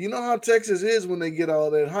 You know how Texas is when they get all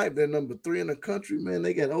that hype. They're number 3 in the country, man.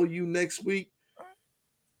 They got OU next week.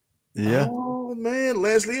 Yeah. Oh, man.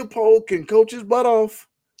 Leslie Leopold can coach his butt off.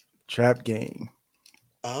 Trap game.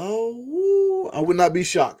 Oh, I would not be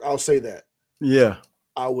shocked. I'll say that. Yeah.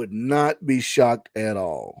 I would not be shocked at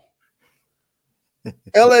all.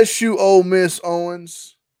 LSU Ole Miss,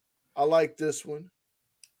 Owens. I like this one.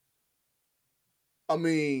 I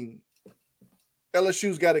mean,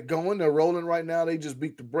 LSU's got it going. They're rolling right now. They just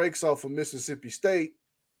beat the brakes off of Mississippi State.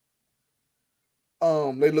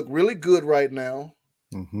 They look really good right now.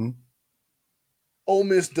 Mm-hmm. Ole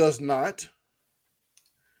Miss does not.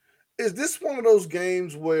 Is this one of those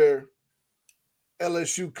games where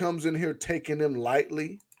LSU comes in here taking them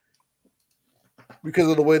lightly because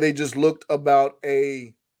of the way they just looked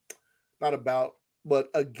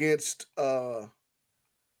against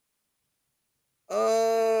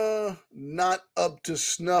not up to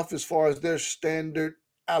snuff as far as their standard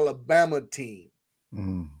Alabama team?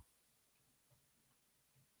 Mm.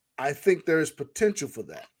 I think there is potential for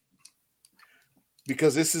that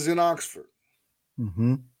because this is in Oxford.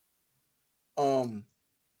 Mm-hmm.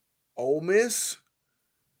 Ole Miss,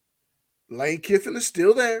 Lane Kiffin is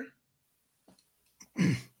still there.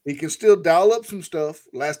 He can still dial up some stuff.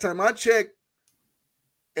 Last time I checked,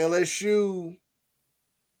 LSU,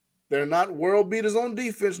 they're not world beaters on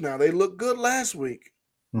defense now. They looked good last week,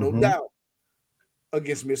 no doubt,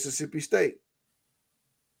 against Mississippi State.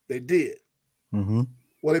 They did. Mm-hmm.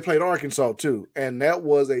 Well, they played Arkansas too, and that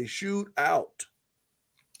was a shootout.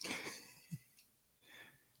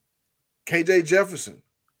 KJ Jefferson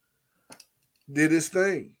did his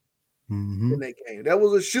thing in that game. That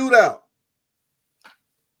was a shootout.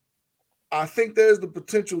 I think there's the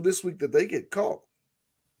potential this week that they get caught.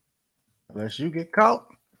 Unless you get caught.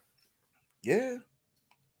 Yeah.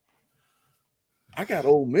 I got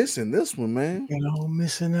Ole Miss in this one, man. You know,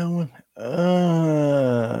 missing that one.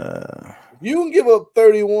 You can give up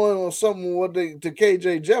 31 or something to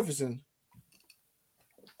KJ Jefferson.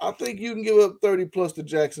 I think you can give up 30 plus to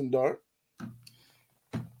Jackson Dart.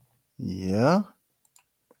 Yeah.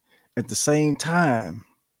 At the same time,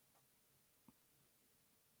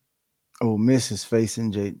 Ole Miss is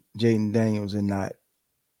facing Jaden Daniels and not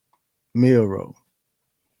Milroe.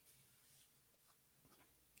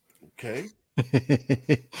 Okay.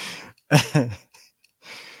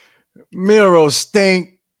 Milroe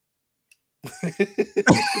stink.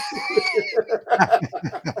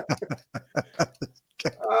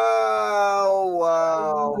 Oh,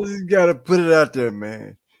 wow. You got to put it out there,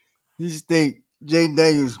 man. You stink. Jaden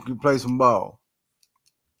Daniels can play some ball.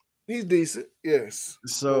 He's decent, yes.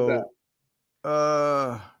 So,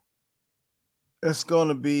 it's going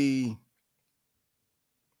to be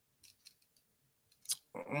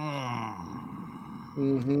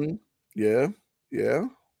Yeah.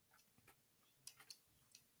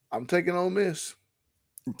 I'm taking Ole Miss.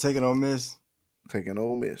 Taking Ole Miss. Taking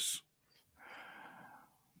Ole Miss.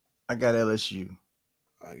 I got LSU.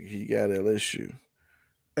 He got LSU.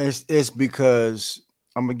 It's because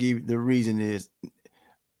I'm gonna give you the reason is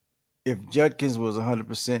if Judkins was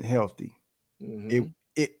 100% healthy, it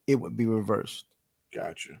would be reversed.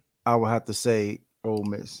 Gotcha. I would have to say Ole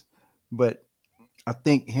Miss, but I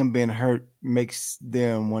think him being hurt makes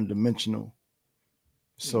them one-dimensional,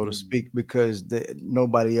 so to speak, because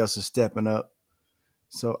nobody else is stepping up.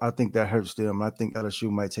 So I think that hurts them. I think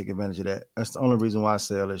LSU might take advantage of that. That's the only reason why I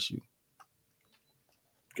say LSU.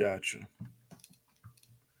 Gotcha.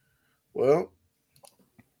 Well,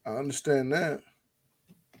 I understand that.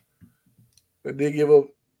 They did give up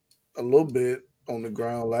a little bit on the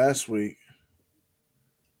ground last week.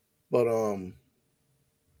 But on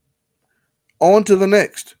to the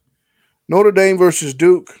next. Notre Dame versus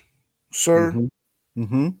Duke. Sir,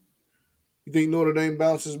 Mm-hmm. you think Notre Dame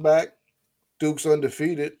bounces back? Duke's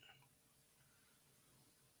undefeated.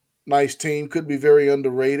 Nice team. Could be very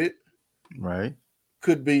underrated. Right.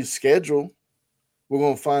 Could be scheduled. We're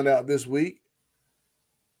going to find out this week.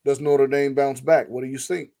 Does Notre Dame bounce back? What do you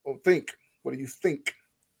think? What do you think?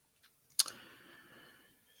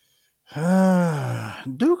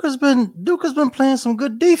 Duke has been playing some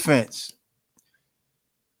good defense.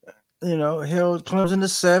 You know, held Clemson to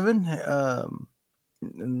 7,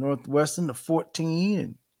 Northwestern to 14,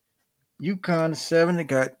 and UConn to 7.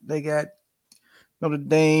 They got Notre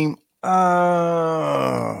Dame.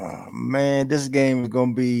 Man, this game is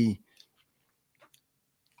gonna be.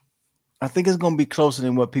 I think it's gonna be closer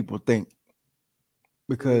than what people think,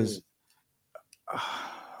 because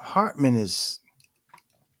Hartman is.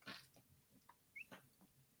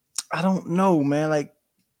 I don't know, man. Like,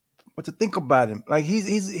 what to think about him? Like, he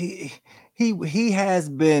has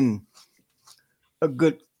been a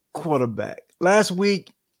good quarterback. Last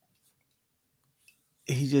week,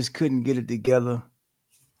 he just couldn't get it together.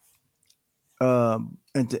 And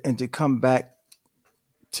to come back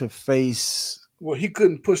to face. Well, he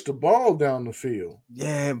couldn't push the ball down the field.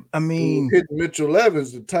 Yeah, I mean, he hit Mitchell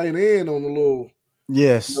Evans, the tight end, on the little.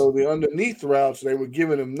 Yes. The underneath routes, they were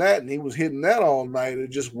giving him that, and he was hitting that all night. It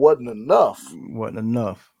just wasn't enough.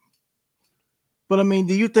 But, I mean,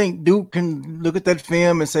 do you think Duke can look at that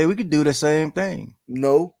film and say, we could do the same thing?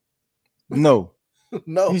 No. No.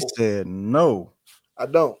 No. He said no. I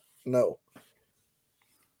don't. No.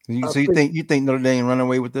 You think Notre Dame run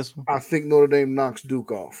away with this one? I think Notre Dame knocks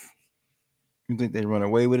Duke off. You think they run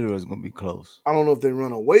away with it, or it's going to be close? I don't know if they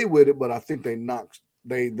run away with it, but I think they knock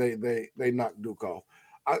Duke off.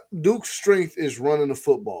 Duke's strength is running the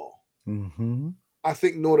football. Mm-hmm. I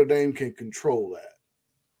think Notre Dame can control that.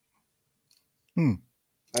 Now,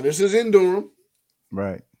 this is in Durham.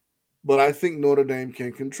 Right. But I think Notre Dame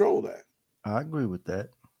can control that. I agree with that.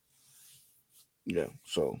 Yeah,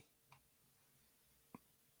 so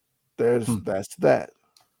that's that.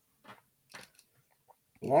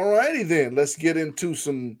 All righty then. Let's get into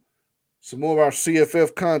some more of our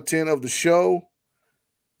CFF content of the show.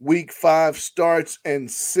 Week 5 start and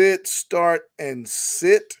sit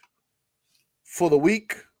for the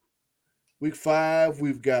week. Week 5,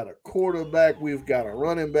 we've got a quarterback, we've got a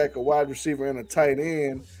running back, a wide receiver, and a tight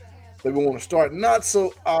end that we want to start. Not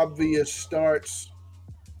so obvious starts.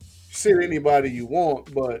 Sit anybody you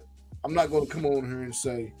want, but I'm not going to come on here and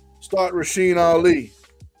say, start Rasheen Ali.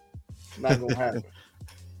 Not going to happen.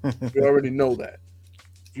 You already know that.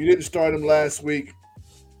 If you didn't start him last week,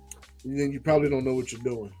 then you probably don't know what you're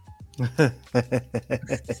doing.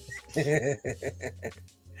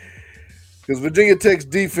 Because Virginia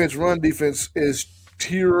Tech's run defense is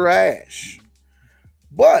trash.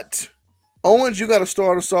 But, Owens, you got to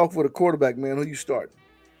start us off with a quarterback, man. Who you starting?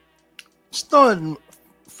 Starting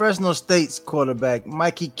Fresno State's quarterback,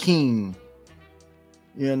 Mikey King.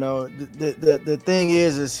 You know, the thing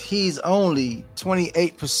is he's only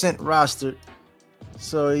 28% rostered.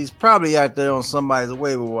 So he's probably out there on somebody's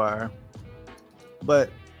waiver wire. But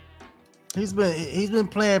he's been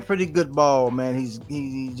playing pretty good ball, man.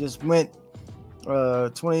 He just went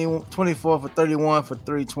 24 for 31 for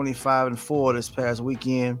 325 and 4 this past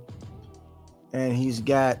weekend. And he's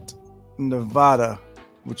got Nevada,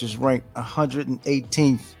 which is ranked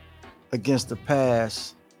 118th against the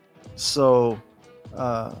pass. So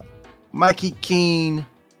Mikey Keene,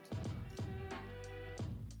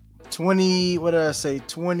 20, what did I say?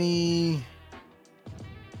 20,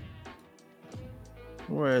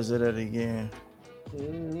 where is it at again?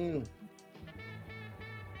 Mm-hmm.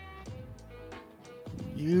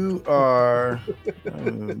 You are,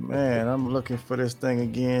 oh, man, I'm looking for this thing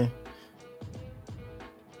again.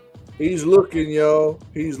 He's looking, y'all.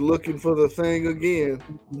 He's looking for the thing again.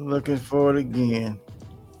 Looking for it again.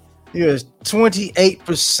 He is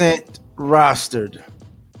 28% rostered.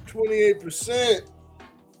 28%.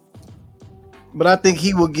 But I think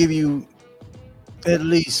he will give you at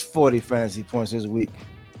least 40 fantasy points this week.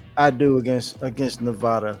 I do against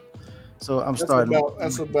Nevada. So I'm starting.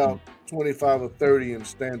 That's about 25 or 30 in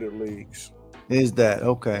standard leagues. Is that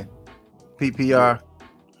okay? PPR?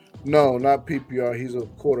 No, not PPR. He's a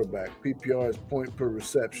quarterback. PPR is point per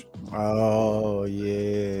reception. Oh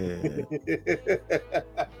yeah.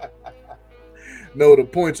 No, the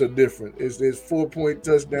points are different. It's 4-point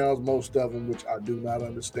touchdowns, most of them, which I do not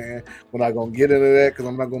understand. We're not gonna get into that because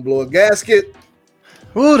I'm not gonna blow a gasket.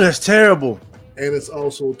 Ooh, that's terrible. And it's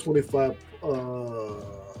also 25,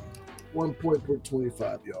 1 point per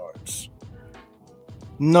 25 yards.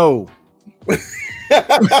 No.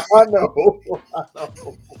 I know.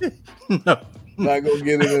 No. Not gonna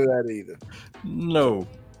get into that either. No.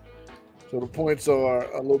 So the points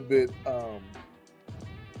are a little bit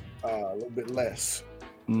less.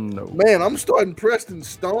 No. Man, I'm starting Preston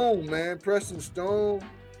Stone, man. Preston Stone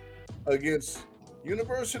against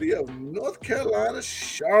University of North Carolina,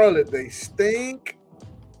 Charlotte. They stink.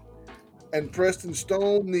 And Preston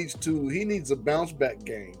Stone needs a bounce back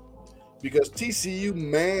game because TCU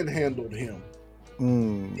manhandled him.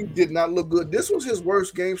 He did not look good. This was his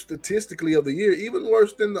worst game statistically of the year, even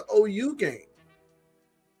worse than the OU game.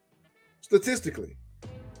 Statistically.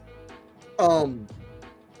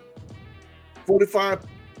 45%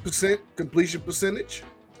 completion percentage,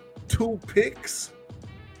 2 picks,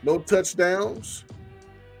 no touchdowns.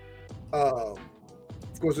 Of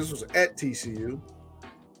course, this was at TCU,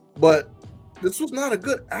 but this was not a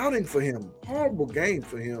good outing for him. Horrible game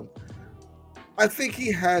for him. I think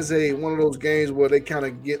he has one of those games where they kind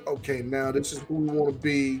of get, okay, now this is who we want to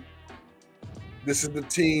be. This is the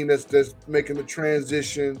team that's making the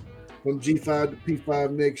transition from G5 to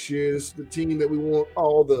P5 next year. This is the team that we want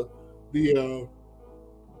all the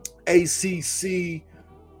ACC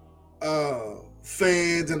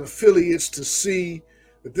fans and affiliates to see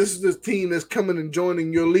that this is the team that's coming and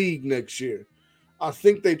joining your league next year. I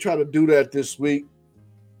think they try to do that this week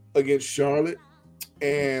against Charlotte.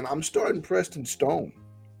 And I'm starting Preston Stone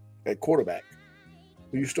at quarterback.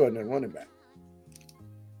 Who you starting at running back?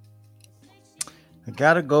 I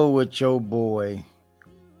gotta go with your boy,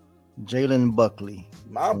 Jalen Buckley.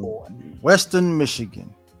 My boy. Western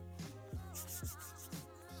Michigan.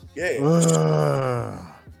 Yes.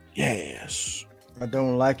 Yes. I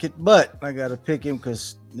don't like it, but I gotta pick him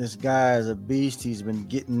because this guy is a beast. He's been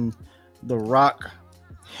getting the rock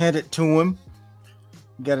handed to him.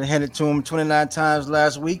 Got it handed to him 29 times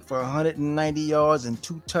last week for 190 yards and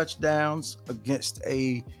 2 touchdowns against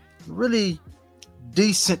a really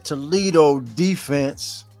decent Toledo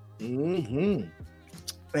defense. Mm-hmm.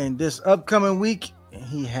 And this upcoming week,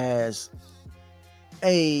 he has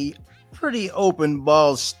a pretty open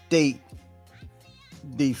Ball State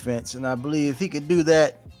defense. And I believe if he could do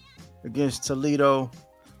that against Toledo,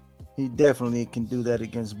 he definitely can do that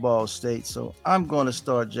against Ball State. So I'm going to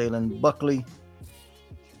start Jalen Buckley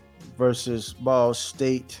versus Ball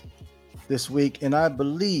State this week, and I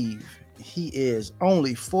believe he is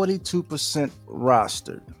only 42%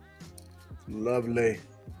 rostered. Lovely.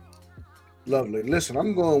 Listen,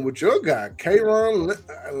 I'm going with your guy, Kayron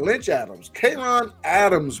Lynch Adams. Kayron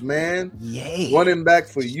Adams, man. Yeah. Running back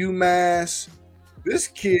for UMass. This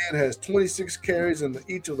kid has 26 carries in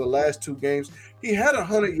each of the last 2 games. He had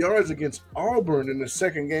 100 yards against Auburn in the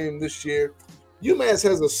second game this year. UMass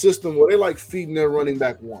has a system where they like feeding their running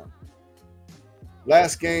back one.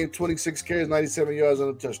 Last game, 26 carries, 97 yards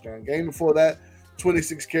and a touchdown. Game before that,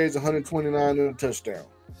 26 carries, 129 and a touchdown.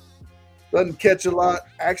 Doesn't catch a lot.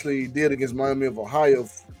 Actually, he did against Miami of Ohio,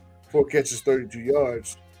 4 catches, 32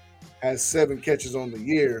 yards. Has 7 catches on the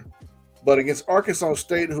year. But against Arkansas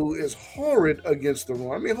State, who is horrid against the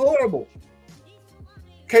run. I mean, horrible.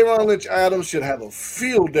 Kayron Lynch Adams should have a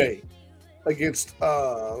field day against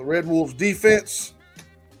Red Wolves defense.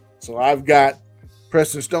 So I've got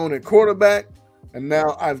Preston Stone at quarterback. And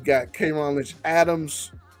now I've got Kayron Lynch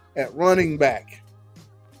Adams at running back.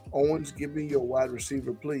 Owens, give me your wide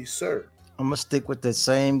receiver, please, sir. I'm going to stick with the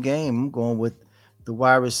same game. I'm going with the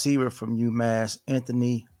wide receiver from UMass,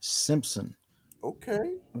 Anthony Simpson.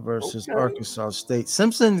 Okay. Versus Arkansas State.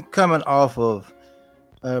 Simpson coming off of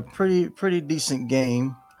a pretty decent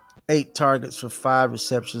game. 8 targets for 5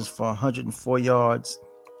 receptions for 104 yards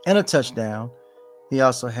and a touchdown. He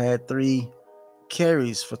also had 3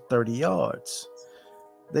 carries for 30 yards.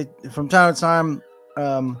 They from time to time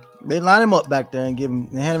they line him up back there and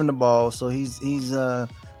hand him the ball. So he's got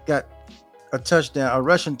a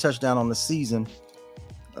rushing touchdown on the season.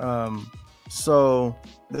 So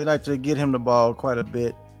they like to get him the ball quite a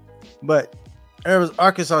bit. But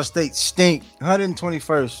Arkansas State stink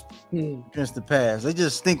 121st against the pass. They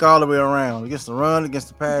just stink all the way around. Against the run, against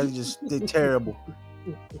the pass, they're terrible.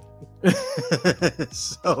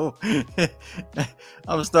 So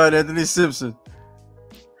I'm starting Anthony Simpson.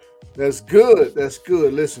 That's good. That's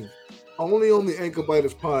good. Listen, only on the Ankle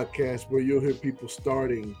Biters podcast where you'll hear people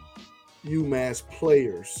starting UMass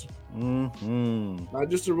players. Mm-hmm. Not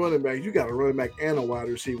just a running back. You got a running back and a wide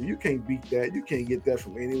receiver. You can't beat that. You can't get that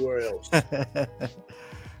from anywhere else.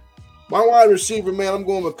 My wide receiver, man, I'm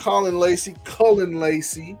going with Cullen Lacey. Cullen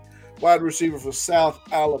Lacey, wide receiver for South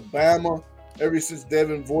Alabama. Ever since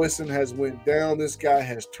Devin Voisin has went down, this guy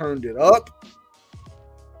has turned it up.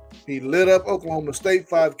 He lit up Oklahoma State,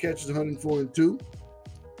 5 catches, 104-2.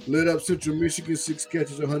 Lit up Central Michigan, 6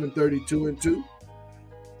 catches, 132-2.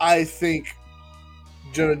 I think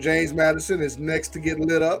James Madison is next to get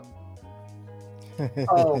lit up.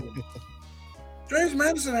 James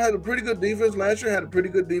Madison had a pretty good defense last year, had a pretty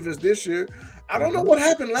good defense this year. I don't know what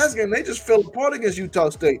happened last game. They just fell apart against Utah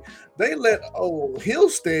State. They let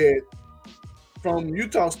Hillstead from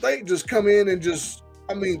Utah State just come in and just,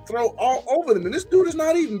 throw all over them. And this dude is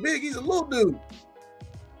not even big. He's a little dude.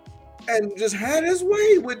 And just had his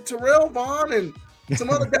way with Terrell Vaughn and some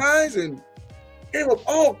other guys and gave up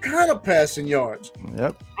all kind of passing yards.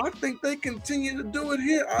 Yep. I think they continue to do it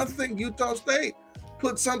here. I think Utah State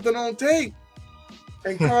put something on tape.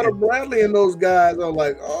 And Carter Bradley and those guys are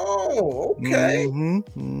like, oh, okay.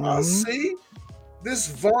 Mm-hmm. I see.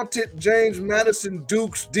 This vaunted James Madison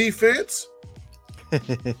Duke's defense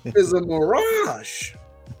is a mirage.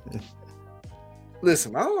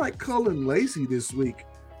 Listen, I like Cullen Lacey this week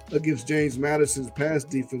against James Madison's pass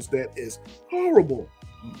defense that is horrible.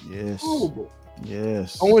 Yes. Horrible.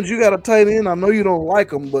 Yes. Owens, you got a tight end. I know you don't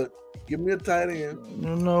like him, but give me a tight end.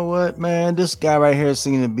 You know what, man? This guy right here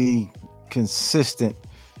seems to be consistent.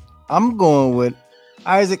 I'm going with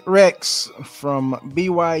Isaac Rex from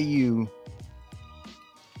BYU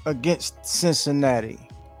against Cincinnati.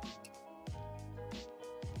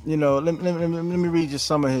 You know, let me read you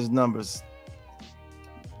some of his numbers.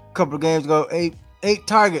 A couple of games ago, eight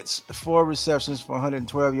targets, 4 receptions for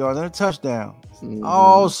 112 yards and a touchdown. Mm-hmm.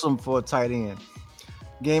 Awesome for a tight end.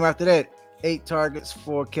 Game after that, 8 targets,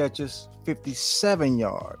 4 catches, 57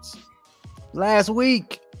 yards. Last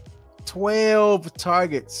week, 12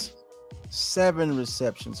 targets, 7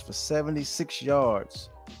 receptions for 76 yards.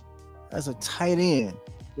 That's a tight end.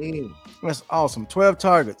 That's awesome. 12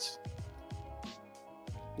 targets.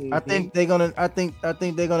 Mm-hmm. I think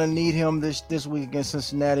they're gonna need him this week against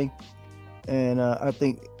Cincinnati, and I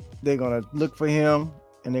think they're gonna look for him,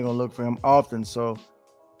 and they're gonna look for him often. So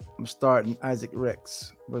I'm starting Isaac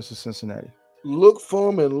Rex versus Cincinnati. Look for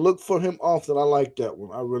him and look for him often. I like that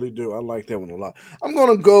one. I really do. I like that one a lot. I'm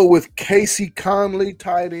gonna go with Casey Conley,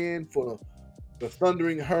 tight end for the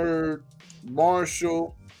Thundering Herd.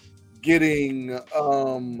 Marshall getting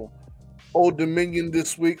Old Dominion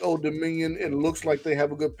this week. Old Dominion, it looks like they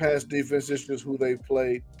have a good pass defense. It's just who they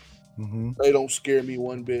played. Mm-hmm. They don't scare me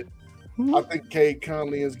one bit. Mm-hmm. I think Cade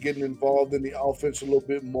Conley is getting involved in the offense a little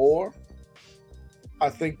bit more. I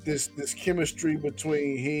think this chemistry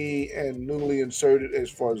between he and newly inserted, as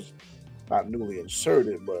far as not newly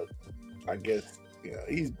inserted, but I guess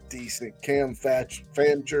he's decent. Cam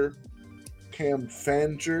Fancher.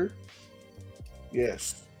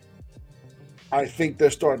 Yes. I think they're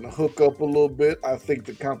starting to hook up a little bit. I think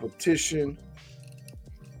the competition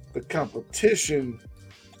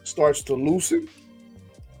starts to loosen.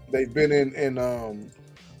 They've been in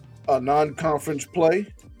a non-conference play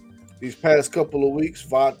these past couple of weeks.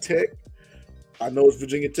 Tech, I know it's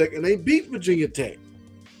Virginia Tech, and they beat Virginia Tech.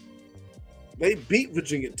 They beat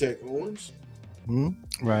Virginia Tech, Owens.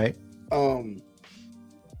 Mm-hmm. Right.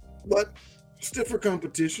 But stiffer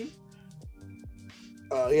competition.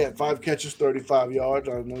 He had 5 catches, 35 yards.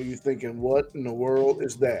 I know you're thinking, what in the world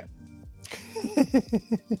is that?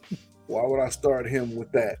 Why would I start him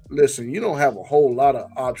with that? Listen, you don't have a whole lot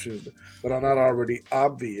of options that are not already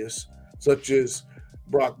obvious, such as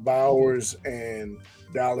Brock Bowers and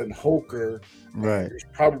Dallin Holker. Right. It's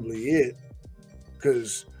probably it,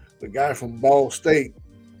 because the guy from Ball State,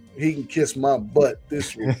 he can kiss my butt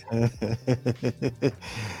this week. And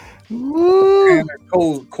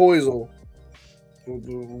Koisel,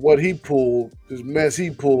 what he pulled, this mess he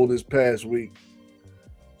pulled this past week.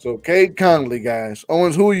 So Cade Conley, guys.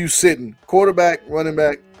 Owens, who are you sitting? Quarterback, running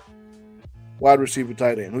back, wide receiver,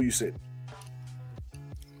 tight end. Who you sitting?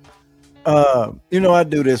 I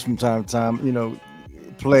do this from time to time.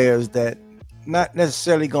 Players that not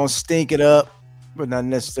necessarily gonna stink it up, but not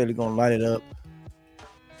necessarily gonna light it up.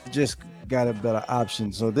 Just got a better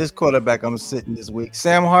option. So this quarterback I'm sitting this week,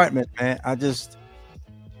 Sam Hartman, man. Against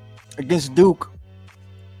Duke,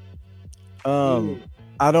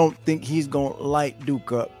 I don't think he's gonna light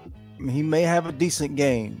Duke up. I mean, he may have a decent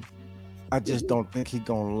game. I just don't think he's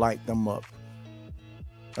gonna light them up.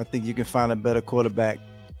 I think you can find a better quarterback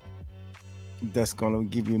that's gonna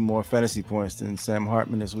give you more fantasy points than Sam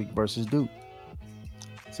Hartman this week versus Duke.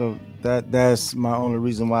 So that's my only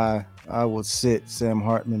reason why I would sit Sam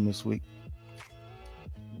Hartman this week.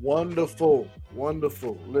 Wonderful.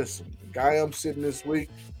 Listen, the guy I'm sitting this week,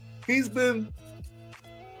 he's been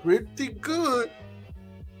pretty good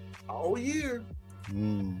all year.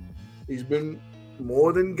 He's been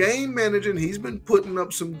more than game managing. He's been putting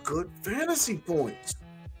up some good fantasy points.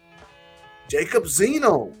 Jacob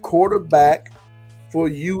Zeno, quarterback for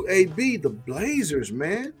UAB, the Blazers,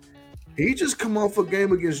 man. He just come off a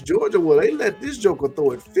game against Georgia where they let this joker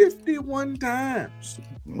throw it 51 times.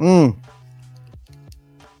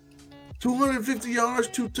 250 yards,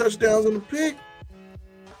 2 touchdowns and a pick.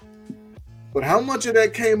 But how much of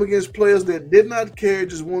that came against players that did not care,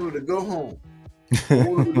 just wanted to go home?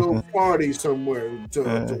 Wanted to go party somewhere,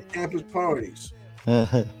 to campus parties.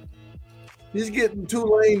 He's getting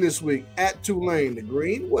Tulane this week at Tulane. The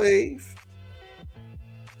Green Wave.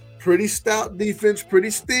 Pretty stout defense,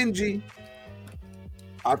 pretty stingy.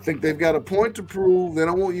 I think they've got a point to prove. They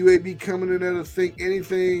don't want UAB coming in there to think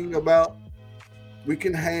anything about we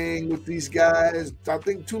can hang with these guys. I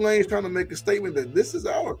think Tulane's trying to make a statement that this is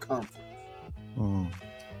our conference. And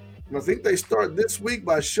I think they start this week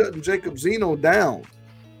by shutting Jacob Zeno down.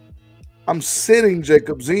 I'm sitting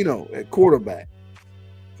Jacob Zeno at quarterback.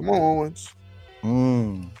 Come on, Owens.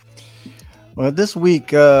 Well, this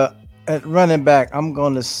week at running back, I'm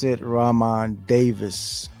going to sit Ramon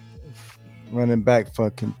Davis, running back for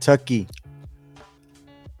Kentucky.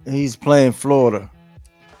 He's playing Florida.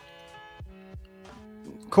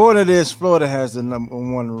 According to this, Florida has the number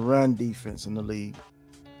 1 run defense in the league.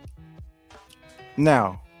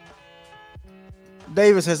 Now,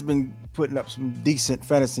 Davis has been putting up some decent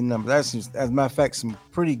fantasy numbers. As a matter of fact, some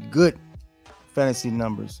pretty good fantasy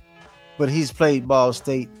numbers. But he's played Ball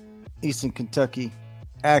State, Eastern Kentucky,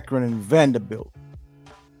 Akron, and Vanderbilt.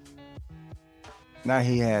 Now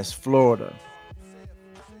he has Florida.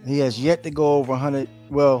 He has yet to go over 100.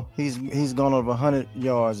 Well, he's gone over 100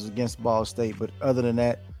 yards against Ball State, but other than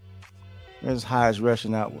that, his highest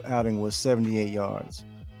rushing outing was 78 yards.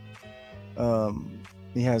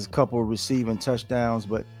 He has a couple of receiving touchdowns,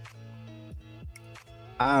 but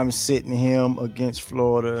I'm sitting him against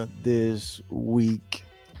Florida this week.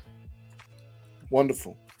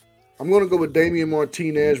 Wonderful. I'm going to go with Damian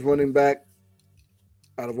Martinez, running back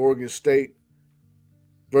out of Oregon State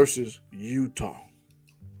versus Utah.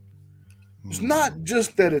 It's not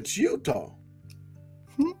just that it's Utah,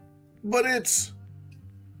 but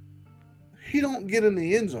he don't get in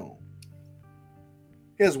the end zone.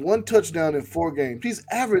 He has 1 touchdown in 4 games. He's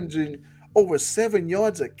averaging over 7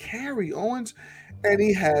 yards a carry, Owens, and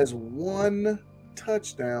he has 1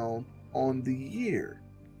 touchdown on the year.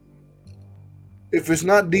 If it's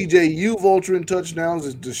not DJ vulturing touchdowns,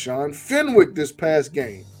 it's Deshaun Fenwick this past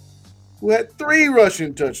game, who had 3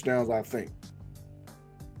 rushing touchdowns, I think.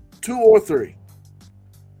 2 or 3.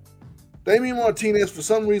 Damian Martinez, for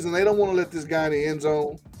some reason, they don't want to let this guy in the end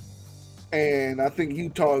zone. And I think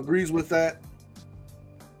Utah agrees with that.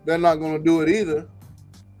 They're not going to do it either.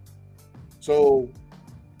 So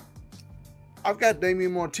I've got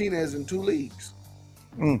Damian Martinez in 2 leagues.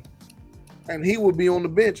 And he will be on the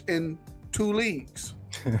bench in 2 leagues.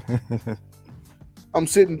 I'm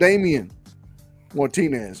sitting Damian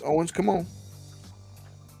Martinez. Owens, come on.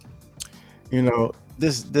 You know,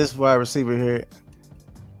 this wide receiver here,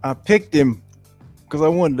 I picked him because I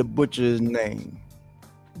wanted to butcher his name.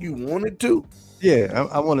 You wanted to? Yeah,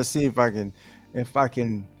 I want to see if I can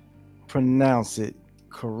pronounce it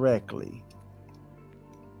correctly.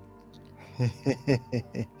 You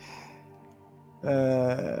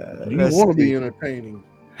want to be entertaining.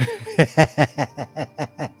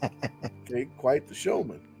 Okay, quite the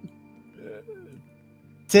showman.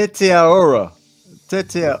 Tetiaora.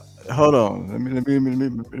 Hold on. Let me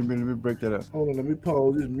break that up. Hold on, let me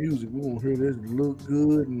pause this music. We want to hear this look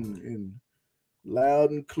good and loud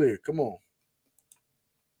and clear. Come on.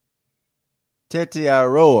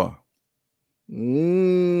 Tetiaroa.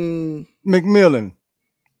 McMillan.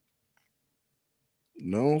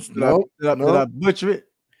 No. Did I butcher it?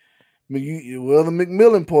 Well, the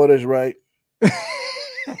McMillan part is right.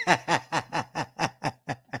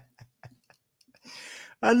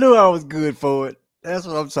 I knew I was good for it. That's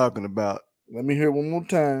what I'm talking about. Let me hear it one more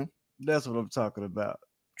time. That's what I'm talking about.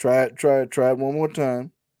 Try it one more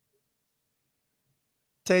time.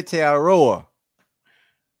 Tete Aroa.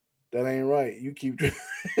 That ain't right. You keep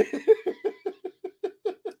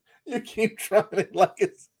trying it like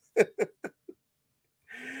it's.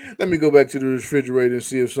 Let me go back to the refrigerator and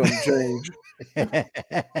see if something changed.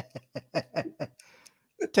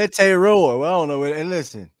 Tete Aroa. Well, I don't know. And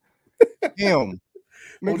listen, him,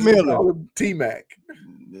 McMillan. T-Mac.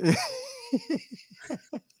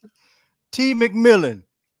 T. McMillan.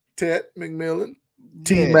 Tet McMillan. Yeah.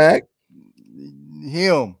 T-Mac.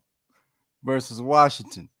 Him versus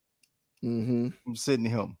Washington. Mm-hmm. I'm sitting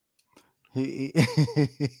him.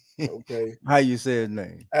 Okay. How you say his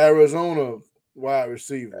name? Arizona wide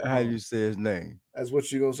receiver. How you say his name? That's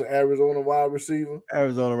what you gonna say. Arizona wide receiver.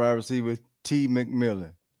 Arizona wide receiver T.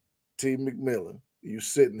 McMillan. T. McMillan. You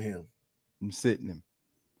sitting him. I'm sitting him.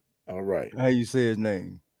 All right. How you say his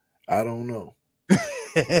name? I don't know.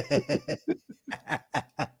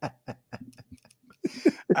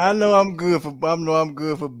 I know I'm good for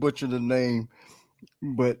butchering the name,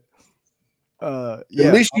 but yeah.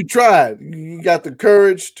 At least you tried. You got the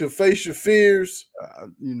courage to face your fears,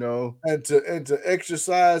 you know, and to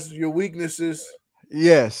exercise your weaknesses.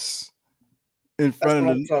 Yes, in front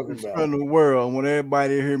of the world, when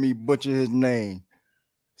everybody hear me butcher his name,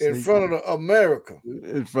 in front of America,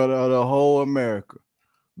 in front of the whole America,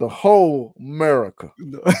 no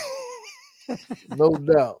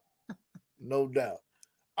doubt, no doubt.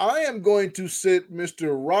 I am going to sit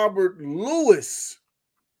Mr. Robert Lewis,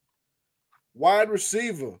 wide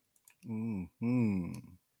receiver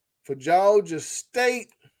for Georgia State.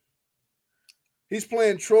 He's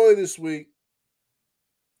playing Troy this week.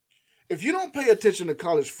 If you don't pay attention to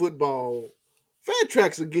college football,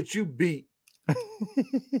 Fantrax will get you beat. Because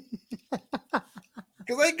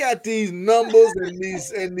they got these numbers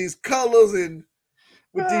and these colors and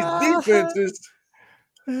with these defenses.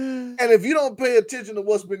 And if you don't pay attention to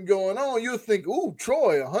what's been going on, you'll think, ooh,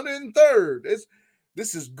 Troy, 103rd.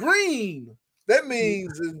 This is green. That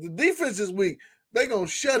means the defense is weak. They're going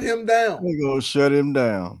to shut him down. They're going to shut him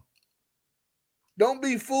down. Don't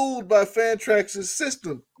be fooled by Fantrax's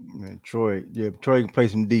system. Man, Troy can play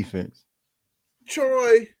some defense.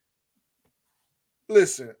 Troy,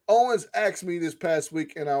 listen, Owens asked me this past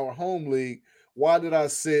week in our home league, why did I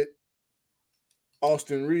sit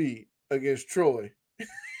Austin Reed against Troy?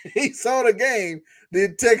 He saw the game,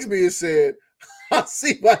 then text me and said, I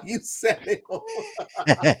see why you said it.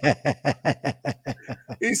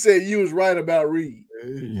 He said you was right about Reed.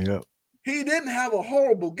 Yep. He didn't have a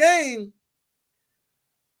horrible game,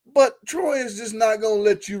 but Troy is just not going to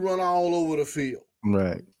let you run all over the field.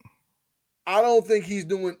 Right. I don't think he's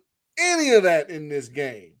doing any of that in this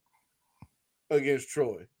game against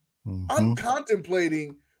Troy. Mm-hmm. I'm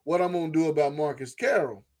contemplating what I'm going to do about Marcus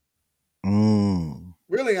Carroll.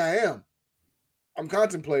 Really, I am. I'm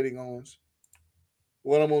contemplating, Owens,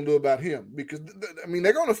 what I'm going to do about him. Because, I mean,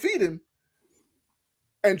 they're going to feed him.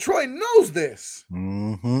 And Troy knows this.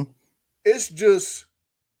 Mm-hmm. It's just,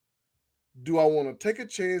 do I want to take a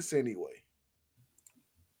chance anyway?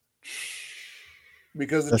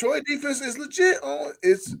 Because the Troy defense is legit.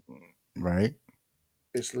 It's right.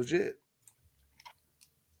 It's legit.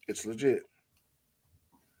 It's legit.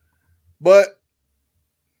 But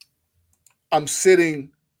I'm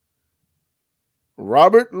sitting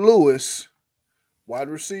Robert Lewis, wide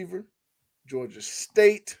receiver, Georgia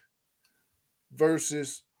State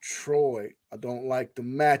versus Troy. I don't like the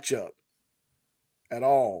matchup at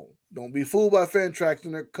all. Don't be fooled by Fantrax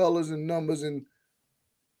and their colors and numbers and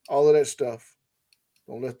all of that stuff.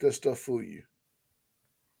 Don't let that stuff fool you.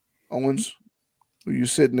 Owens, who you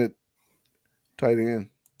sitting at tight end?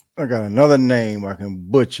 I got another name I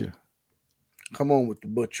can butcher. Come on with the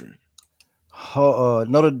butchering.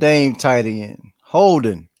 Notre Dame tight end.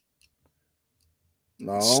 Holden.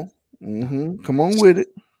 No. Mm-hmm. Come on with it.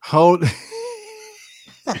 Holden.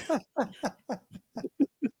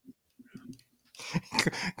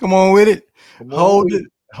 Come on with it.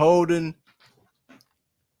 Holden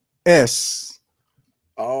S.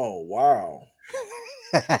 Oh, wow.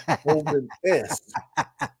 Holden S.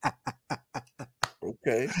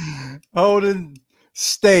 Okay. Holden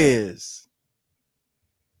Stairs.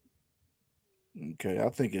 Okay, I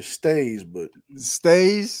think it stays, but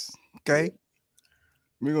stays. Okay,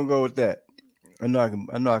 we're gonna go with that. I know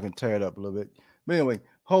I can tear it up a little bit. But anyway,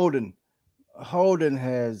 Holden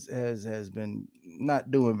has been not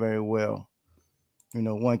doing very well. You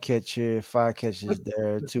know, 1 catch here, 5 catches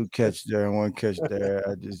there, 2 catches there, and 1 catch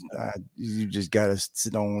there. You just gotta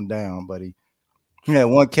sit on down, buddy. He had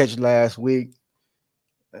 1 catch last week.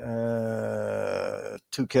 2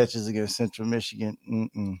 catches against Central Michigan.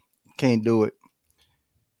 Can't do it.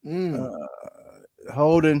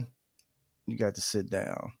 Holden, You got to sit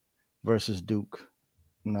down versus Duke.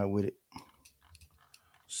 I'm not with it.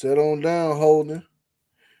 Sit on down, Holden.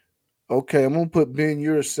 Okay, I'm gonna put Ben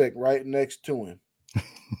Urasek right next to him.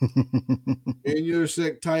 Ben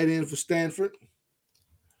Urasek, tight end for Stanford.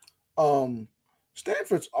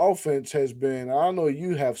 Stanford's offense has been. I know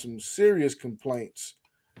you have some serious complaints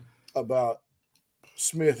about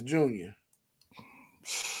Smith Jr.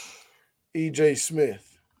 EJ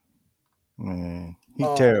Smith. Man,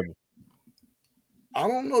 he's terrible. I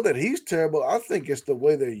don't know that he's terrible. I think it's the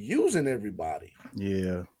way they're using everybody.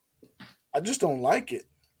 Yeah. I just don't like it.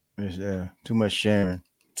 It's too much sharing.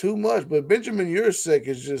 Too much. But Benjamin Urasek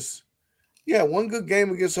is just, one good game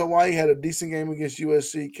against Hawaii, had a decent game against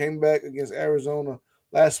USC, came back against Arizona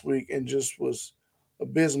last week and just was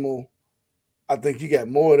abysmal. I think you got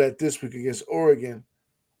more of that this week against Oregon.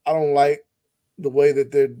 I don't like the way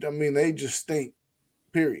that they just stink,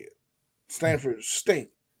 period. Stanford stink.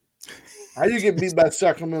 How you get beat by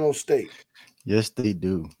Sacramento State? Yes, they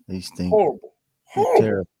do. They stink. Horrible.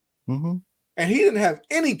 Terrible. Mm-hmm. And he didn't have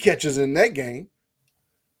any catches in that game.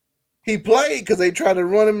 He played because they tried to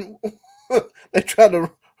run him. They tried to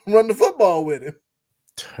run the football with him.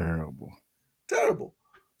 Terrible.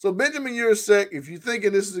 So Benjamin Urasek, if you're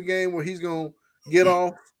thinking this is a game where he's going to get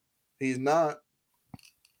off, he's not.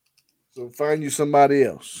 So find you somebody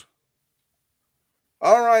else.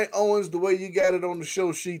 All right, Owens, the way you got it on the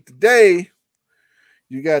show sheet today,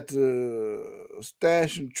 you got the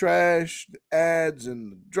stash and trash, the ads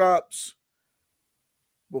and the drops.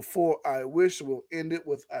 Before I wish, we'll end it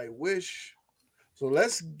with I wish. So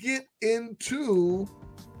let's get into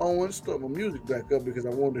Owens. Start my music back up because I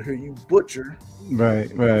wanted to hear you butcher.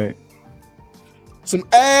 Right. Some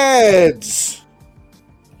ads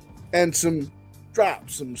and some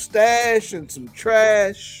drops, some stash and some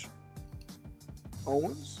trash.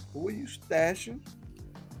 Owens, who are you stashing?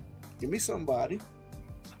 Give me somebody.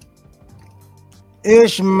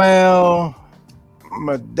 Ishmael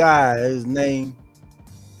Madai, his name.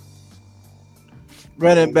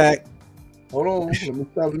 Running back. Hold on. Let me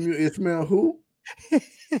stop you. Ishmael who?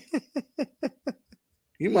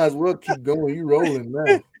 You might as well keep going. You rolling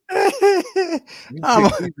now. You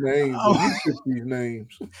pick these names. You pick these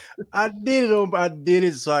names. I did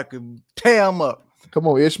it so I could tear them up. Come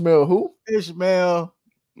on, Ishmael who? Ishmael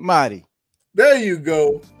Mahdi. There you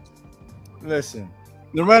go. Listen,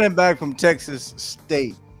 the running back from Texas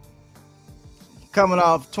State, coming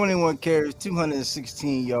off 21 carries,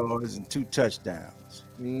 216 yards, and 2 touchdowns.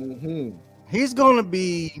 Mm-hmm. He's going to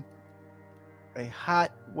be a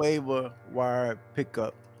hot waiver wire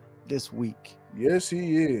pickup this week. Yes,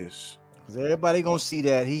 he is. Because everybody going to see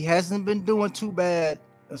that. He hasn't been doing too bad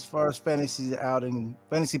as far as fantasy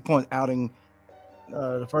point outing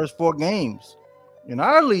the first 4 games. In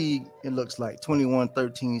our league, it looks like 21,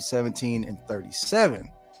 13, 17, and 37.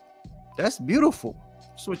 That's beautiful.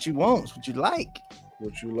 That's what you want. It's what you like.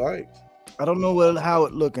 What you like. I don't know how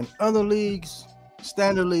it look in other leagues,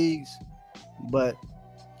 standard leagues, but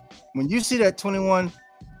when you see that 21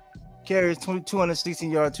 carries,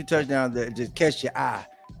 216 yards, 2 touchdowns, that just catch your eye.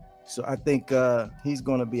 So I think he's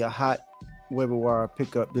going to be a hot waiver wire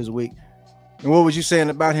pickup this week. And what was you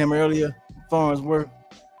saying about him earlier, Farnsworth?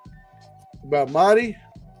 About Mahdi?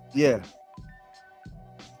 Yeah.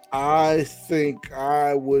 I think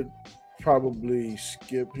I would probably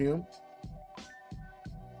skip him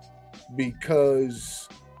because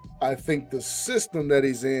I think the system that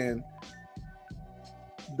he's in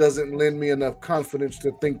doesn't lend me enough confidence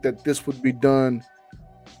to think that this would be done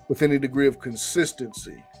with any degree of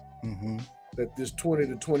consistency. Mm-hmm. That this 20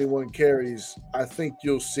 to 21 carries, I think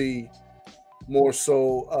you'll see more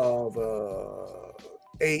so of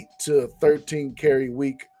 8 to 13 carry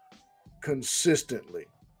week consistently.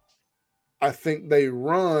 I think they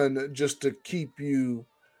run just to keep you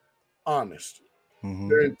honest. Mm-hmm.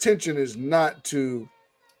 Their intention is not to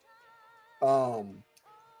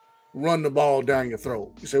run the ball down your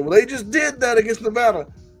throat. You say, well, they just did that against Nevada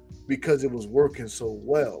because it was working so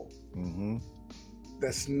well. Mm-hmm.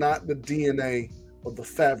 That's not the DNA of the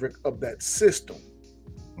fabric of that system.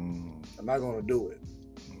 Mm. They're not going to do it.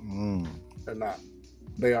 Mm. They're not.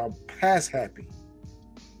 They are pass happy.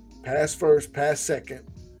 Pass first, pass second,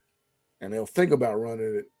 and they'll think about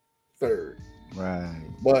running it third. Right.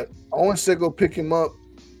 But Owens said go pick him up.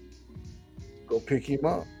 Go pick him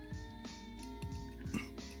up.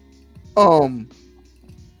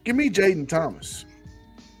 Give me Jaden Thomas.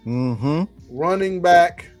 Mm-hmm. Running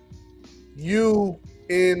back, UNLV.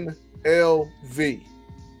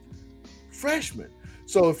 Freshman.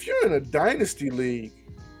 So if you're in a dynasty league,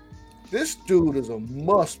 this dude is a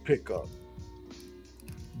must pick up.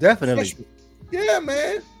 Definitely. Freshman. Yeah,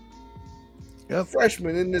 man. Yep.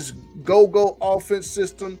 Freshman in this go-go offense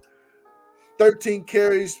system. 13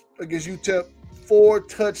 carries against UTEP, 4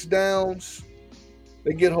 touchdowns.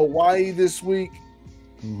 They get Hawaii this week.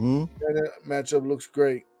 Mm-hmm. And that matchup looks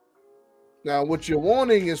great. Now, what you're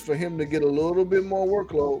wanting is for him to get a little bit more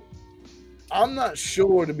workload. I'm not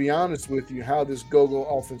sure, to be honest with you, how this go-go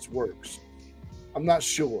offense works. I'm not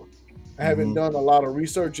sure. I haven't done a lot of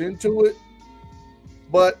research into it.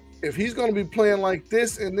 But if he's going to be playing like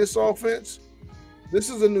this in this offense, this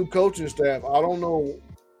is a new coaching staff. I don't know.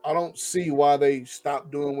 I don't see why they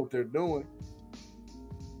stopped doing what they're doing.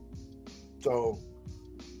 So,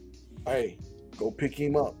 hey, go pick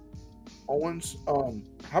him up. Owens,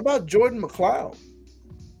 how about Jordan McLeod?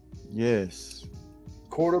 Yes.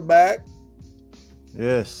 Quarterback.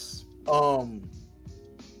 Yes.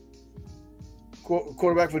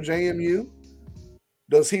 Quarterback for JMU.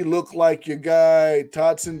 Does he look like your guy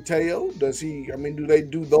Todson Teo? Does he? I mean, do they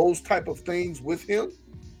do those type of things with him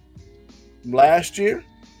last year?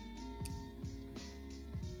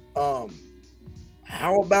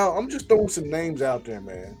 How about? I'm just throwing some names out there,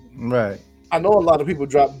 man. Right. I know a lot of people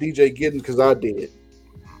dropped DJ Giddens because I did.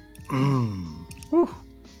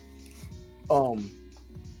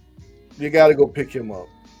 You got to go pick him up.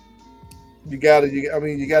 You got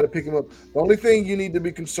to pick him up. The only thing you need to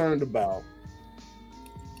be concerned about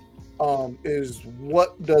is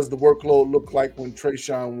what does the workload look like when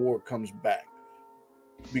Trayshawn Ward comes back?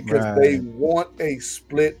 Because they want a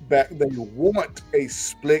split back. They want a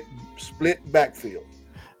split backfield.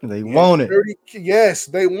 They want it. Yes,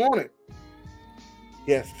 they want it.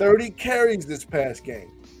 He had 30 carries this past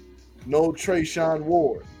game. No Trayshawn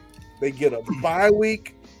Ward. They get a bye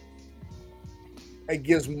week. It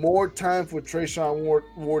gives more time for Trayshawn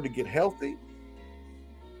Ward to get healthy.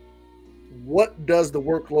 What does the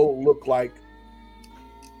workload look like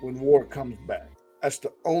when Ward comes back? That's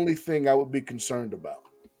the only thing I would be concerned about.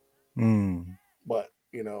 But,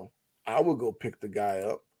 I would go pick the guy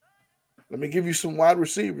up. Let me give you some wide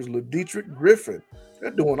receivers. LaDetrick Griffin. They're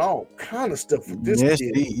doing all kind of stuff with this kid.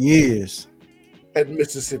 Yes, he is. At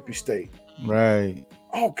Mississippi State. Right.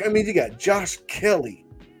 Oh, I mean, you got Josh Kelly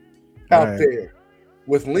out there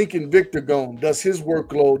with Lincoln Victor gone. Does his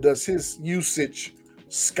workload, does his usage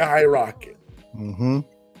skyrocket? You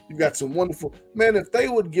got some wonderful – man, if they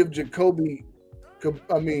would give Jacob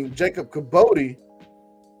Kabodi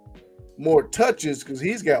more touches because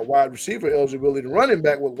he's got wide receiver eligibility, running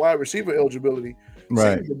back with wide receiver eligibility,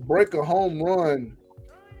 seems to break a home run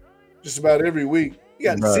just about every week. You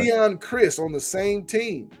got Zion Chris on the same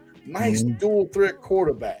team. Nice dual threat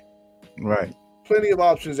quarterback. Right. Plenty of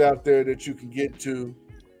options out there that you can get to.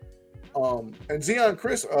 And Zion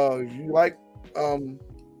Chris, you like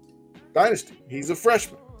Dynasty. He's a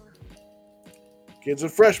freshman. Kid's a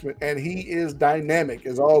freshman, and he is dynamic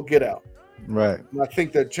as all get out. Right. And I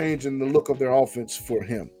think they're changing the look of their offense for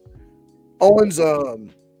him. Owens, you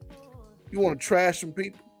want to trash some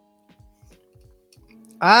people?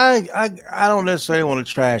 I don't necessarily want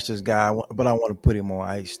to trash this guy, but I want to put him on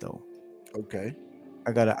ice though. Okay.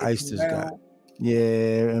 I gotta ice this guy.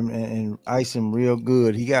 Yeah, and ice him real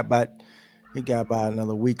good. He got about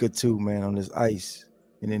another week or two, man, on this ice,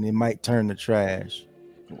 and then it might turn to trash.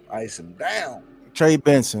 Ice him down. Trey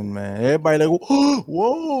Benson, man. Everybody like,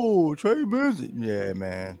 whoa, Trey Benson. Yeah,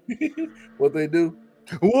 man. What they do?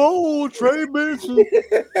 Whoa, Trey Benson.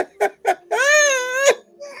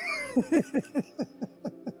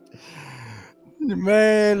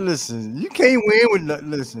 Man, listen, you can't win with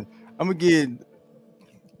nothing. Listen, I'm gonna give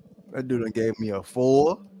that dude that gave me a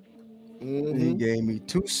 4. He gave me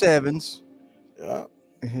 2 7s. Yeah.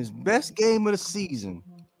 And his best game of the season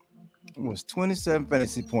was 27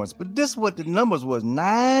 fantasy points. But this is what the numbers was: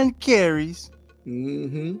 9 carries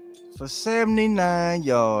for 79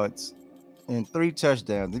 yards and 3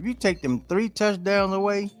 touchdowns. If you take them 3 touchdowns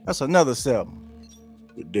away, that's another 7.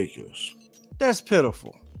 Ridiculous. That's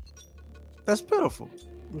pitiful. That's pitiful.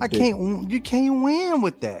 Ridiculous. You can't win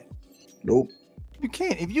with that. Nope. You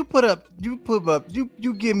can't. If you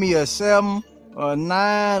give me a 7 or a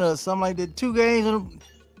 9 or something like that, 2 games,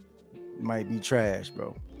 it might be trash,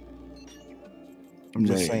 bro. I'm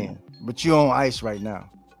just saying. But you're on ice right now.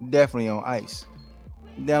 Definitely on ice.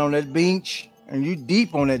 Down on that bench, and you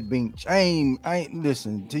deep on that bench. I ain't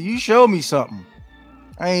listen, till you show me something.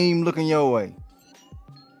 I ain't even looking your way.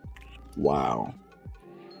 Wow.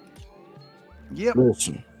 Yep.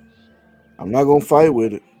 Listen, I'm not gonna fight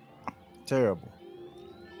with it. Terrible.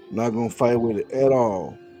 I'm not gonna fight with it at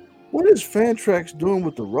all. What is Fantrax doing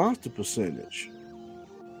with the roster percentage?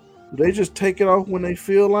 Do they just take it off when they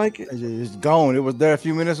feel like it? It's gone. It was there a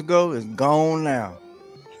few minutes ago. It's gone now.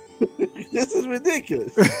 This is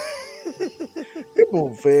ridiculous.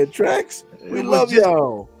 on, Fantrax. We It was love just-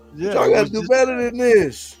 y'all. Yeah, Y'all it gotta was do just- better than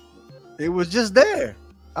this It was just there.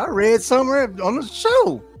 I read somewhere on the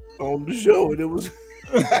show. on the show, and it was,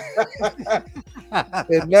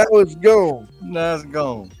 and now it's gone. Now it's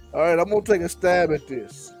gone. All right, I'm gonna take a stab at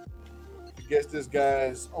this. Guess this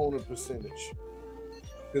guy's owner percentage,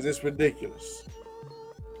 because it's ridiculous.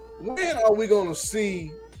 When are we gonna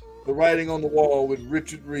see the writing on the wall with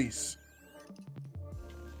Richard Reese?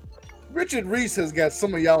 Richard Reese has got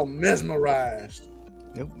some of y'all mesmerized.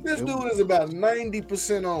 Yep. This yep, dude is about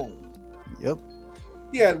 90% on. Yep.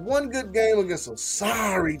 He had one good game against a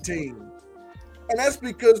sorry team. And that's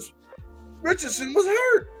because Richardson was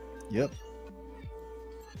hurt. Yep.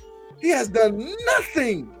 He has done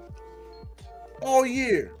nothing all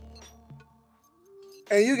year.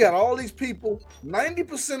 And you got all these people,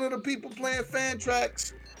 90% of the people playing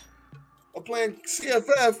Fantrax or playing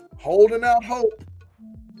CFF holding out hope.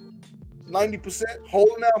 90%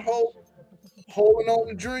 holding out hope, holding on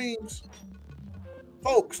to dreams.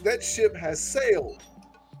 Folks, that ship has sailed.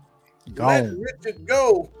 Let Gone. Richard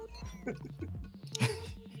go.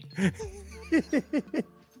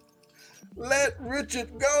 Let Richard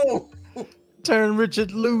go. Turn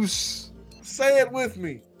Richard loose. Say it with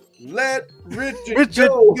me. Let Richard, Richard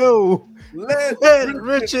go. go. Let Let Richard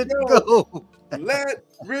Richard go. go. Let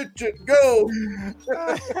Richard go.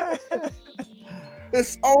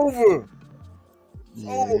 It's over. It's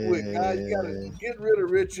over with, guys. You gotta get rid of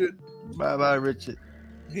Richard. Bye bye, Richard.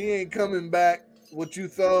 He ain't coming back. What you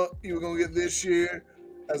thought you were gonna get this year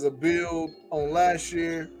as a build on last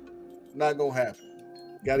year, not gonna happen.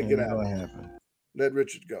 Gotta get Ain't out. gonna happen. Let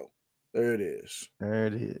Richard go. There it is. There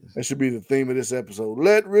it is. That should be the theme of this episode.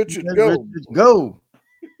 Let Richard Let go. Richard go.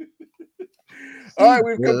 All right,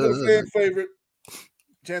 we've come to the Good. fan favorite.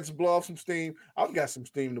 Chance to blow off some steam. I've got some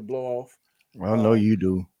steam to blow off. I know you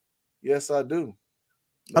do. Yes, I do.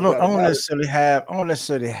 I No don't. doubt I don't about it.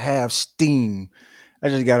 necessarily have steam. I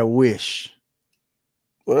just got a wish.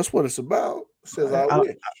 Well, that's what it's about. It says I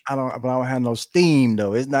wish. But I don't have no steam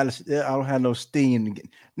though. It's not. I don't have no steam.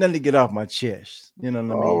 Nothing to get off my chest. You know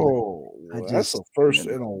what I mean? Oh, I well, that's a just- first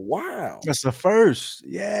in a while. That's the first.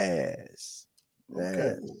 Yes.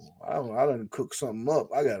 Okay. I done cook something up.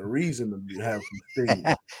 I got a reason to have some steam.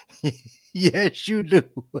 Yes. Yes, you do.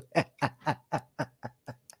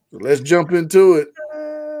 So let's jump into it.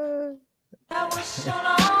 I wish on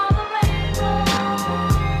all the rainbows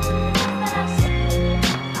that I see.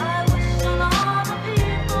 I wish on all the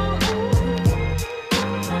people who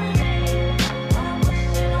believe. I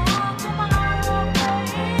wish on tomorrow,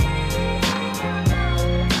 baby, and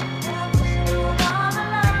I wish on all the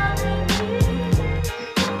love we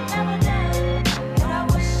never done. And I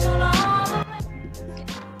wish on all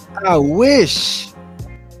the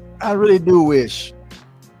I really do wish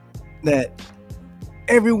that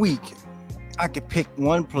every week I could pick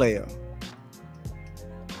one player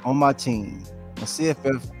on my team, my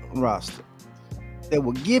CFF roster, that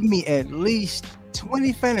will give me at least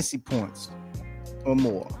 20 fantasy points or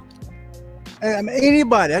more. And I mean,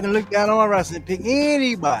 anybody, I can look down on my roster and pick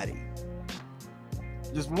anybody.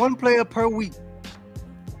 Just one player per week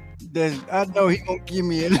that I know he's gonna give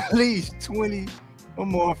me at least 20 or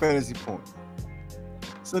more fantasy points.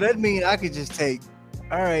 So that means I could just take,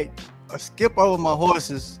 all right, skip over my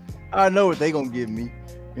horses. I know what they're gonna give me.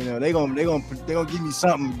 You know, they're gonna give me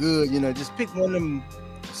something good. You know, just pick one of them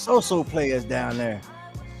so players down there,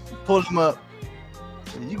 pull them up.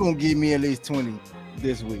 You're gonna give me at least 20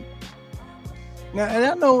 this week. Now, and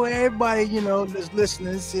I know everybody, you know, that's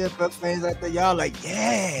listening, CFF fans out there, y'all like,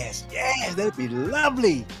 yes, that'd be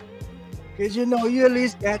lovely. Because, you know, you at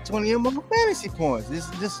least got 20 or more fantasy points. This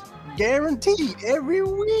is just guaranteed every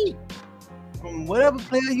week from whatever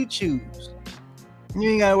player you choose. You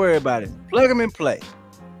ain't got to worry about it. Plug them and play.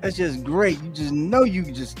 That's just great. You just know you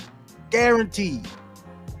just guaranteed.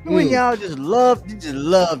 When y'all just love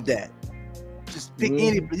that. Just pick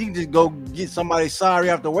any, you can just go get somebody sorry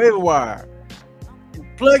off the waiver wire.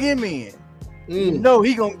 Plug him in. You know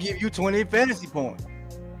he gonna give you 20 fantasy points.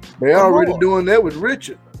 They Come already on. doing that with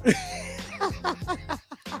Richard.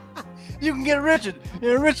 You can get Richard,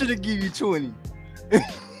 and Richard will give you 20. They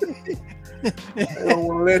don't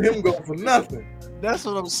want to let him go for nothing. That's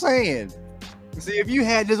what I'm saying. See, if you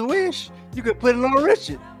had this wish, you could put it on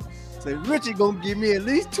Richard. Say, Richard gonna give me at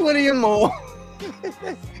least 20 or more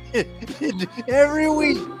every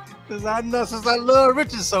week. Since I love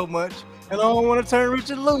Richard so much, and I don't want to turn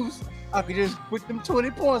Richard loose, I could just put them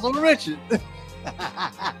 20 points on Richard.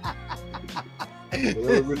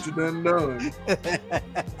 Whatever Richard done.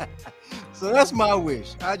 So that's my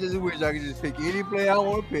wish. I just wish I could just pick any player I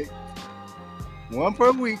want to pick. One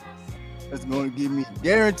per week. That's going to give me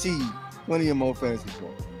guaranteed 20 or more fantasy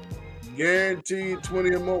points. Guaranteed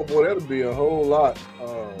 20 or more. Boy, that'll be a whole lot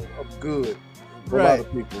of good for a lot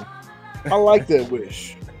of people. I like that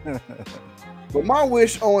wish. But my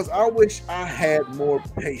wish, Owens, I wish I had more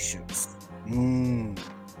patience.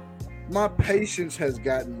 My patience has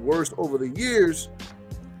gotten worse over the years,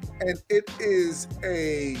 and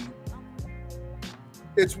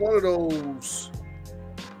it's one of those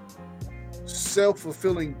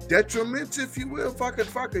self-fulfilling detriments, if you will. If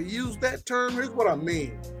I could use that term, here's what I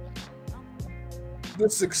mean. The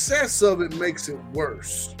success of it makes it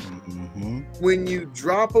worse. When you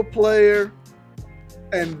drop a player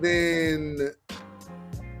and then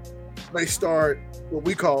they start what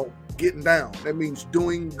we call getting down. That means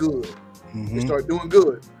doing good. They start doing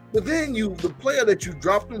good. But then the player that you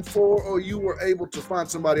dropped them for, or you were able to find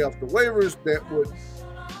somebody off the waivers that would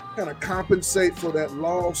kind of compensate for that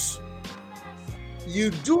loss.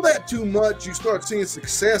 You do that too much, you start seeing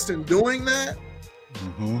success in doing that,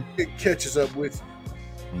 it catches up with you.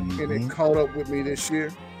 And it caught up with me this year.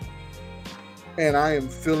 And I am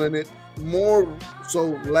feeling it more so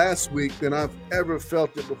last week than I've ever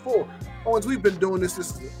felt it before. Owens, we've been doing this.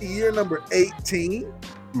 This is year number 18.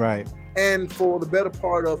 Right. And for the better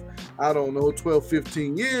part of, 12,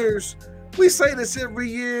 15 years, we say this every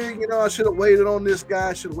year. I should have waited on this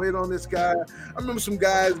guy. I should have waited on this guy. I remember some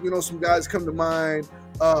guys come to mind.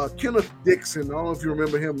 Kenneth Dixon. I don't know if you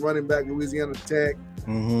remember him, running back, Louisiana Tech.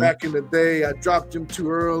 Back in the day, I dropped him too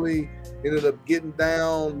early. Ended up getting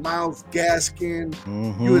down. Myles Gaskin.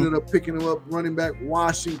 You ended up picking him up, running back,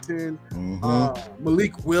 Washington.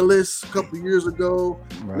 Malik Willis a couple of years ago.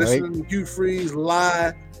 Right. Listening to Hugh Freeze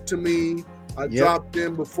lie to me. I dropped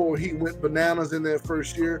him before he went bananas in that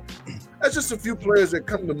first year. That's just a few players that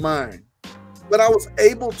come to mind. But I was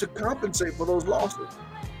able to compensate for those losses.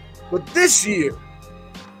 But this year,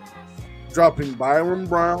 dropping Byron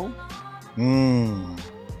Brown,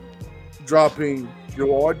 dropping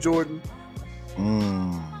Jawar Jordan,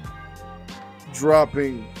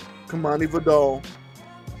 dropping Kamani Vidal,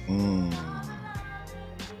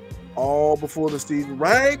 all before the season,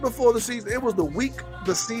 right before the season. It was the week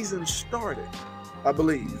the season started, I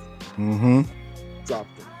believe.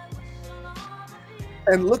 Dropped them.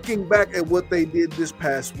 And looking back at what they did this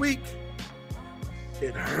past week,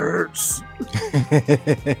 it hurts.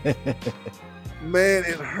 Man,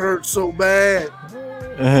 it hurts so bad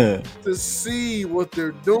to see what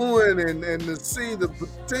they're doing and to see the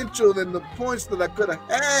potential and the points that I could have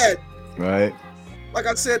had. Right. Like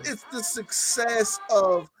I said, it's the success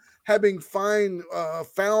of having found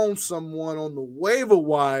someone on the waiver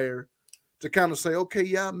wire to kind of say, okay,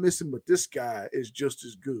 yeah, I'm missing, but this guy is just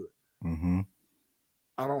as good.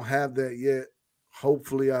 I don't have that yet.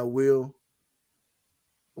 Hopefully I will.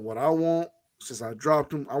 What I want, since I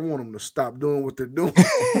dropped them, I want them to stop doing what they're doing.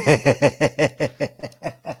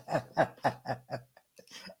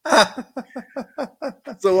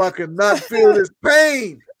 So I could not feel this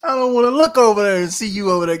pain. I don't want to look over there and see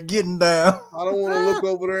you over there getting down. I don't want to look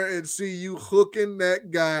over there and see you hooking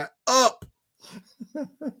that guy up.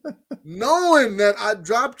 Knowing that I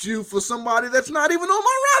dropped you for somebody that's not even on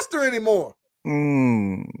my roster anymore.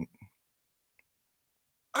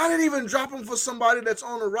 I didn't even drop him for somebody that's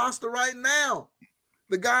on the roster right now.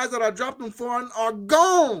 The guys that I dropped them for are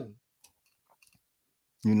gone.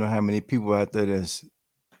 You know how many people out there that's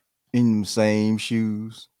in the same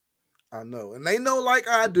shoes? I know. And they know, like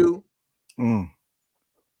I do, that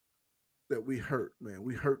we hurt, man.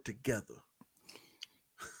 We hurt together.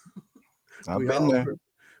 I've been there.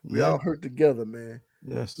 We all hurt together, man.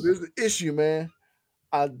 Yes. So there's the issue, man.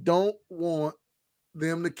 I don't want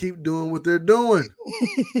them to keep doing what they're doing.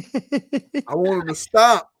 I want them to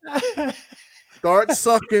stop. Start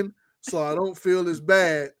sucking so I don't feel as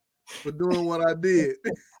bad for doing what I did.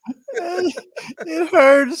 It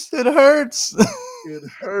hurts. It hurts. It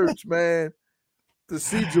hurts, man. To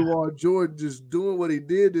see Jawar Jordan just doing what he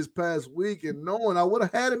did this past week and knowing I would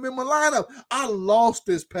have had him in my lineup. I lost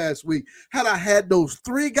this past week. Had I had those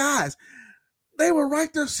three guys, they were right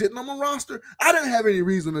there sitting on my roster. I didn't have any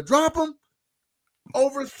reason to drop them.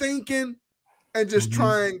 Overthinking and just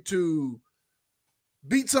trying to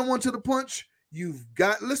beat someone to the punch.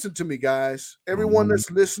 Listen to me, guys. Everyone that's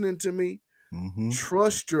listening to me,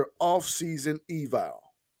 trust your off-season eval.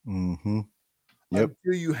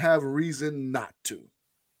 Until you have reason not to.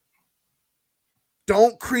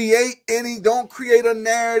 Don't create a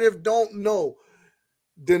narrative. Don't know.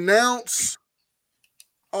 Denounce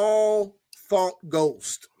all thought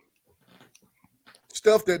ghost.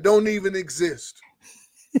 Stuff that don't even exist.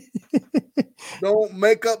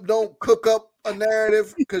 Don't cook up a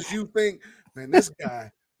narrative because you think, man, this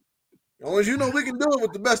guy As you know, we can do it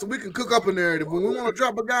with the best. We can cook up a narrative. When we want to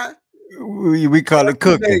drop a guy, We call it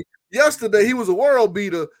cooking. yesterday he was a world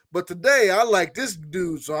beater, but today I like this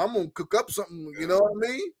dude, so I'm gonna cook up something. You know what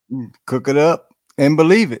I mean? Cook it up and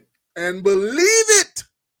believe it. And believe it.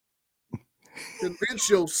 Convince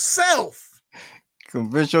yourself.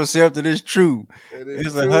 Convince yourself that it's true. That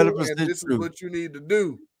It's true, 100% and this true. is what you need to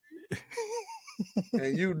do.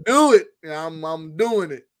 And you do it. And I'm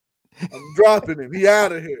doing it. I'm dropping him. He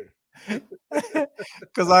out of here.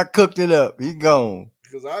 Because I cooked it up. He gone.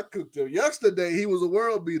 Because I cooked him. Yesterday, he was a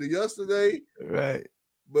world beater. Yesterday, Right.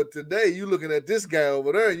 but today you looking at this guy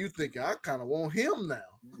over there and you thinking, I kind of want him now.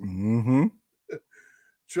 Mm-hmm.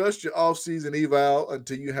 Trust your off-season eval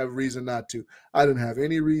until you have reason not to. I didn't have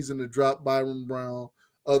any reason to drop Byron Brown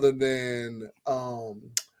other than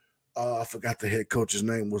I forgot the head coach's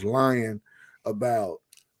name was lying about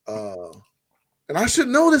and I should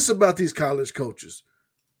know this about these college coaches.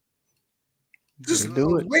 Just They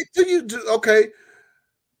do it. wait till you do okay.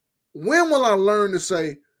 When will I learn to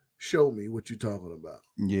say, show me what you're talking about?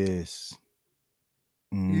 Yes.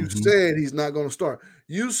 You Mhm. said he's not going to start.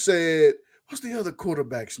 You said, what's the other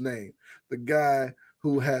quarterback's name? The guy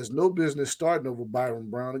who has no business starting over Byron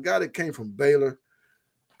Brown, the guy that came from Baylor.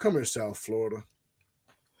 Come here, South Florida.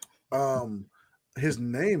 His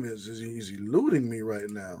name is he's eluding me right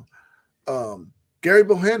now. Gary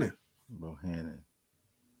Bohannon. Bohannon.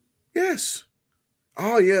 Yes.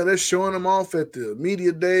 Oh, yeah, they're showing him off at the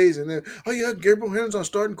media days. And then, oh, yeah, Gary Bohannon's our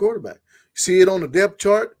starting quarterback. See it on the depth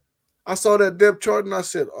chart? I saw that depth chart and I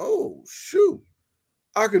said, oh, shoot.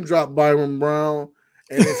 I can drop Byron Brown.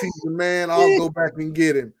 And if he's the man, I'll go back and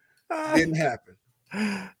get him. Didn't happen.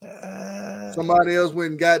 Somebody else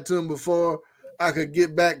went and got to him before I could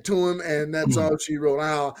get back to him. And that's all she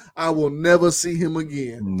wrote. I will never see him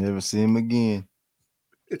again. Never see him again.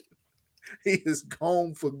 He is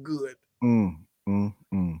gone for good. Mm.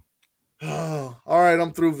 Oh, all right,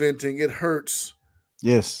 I'm through venting. It hurts.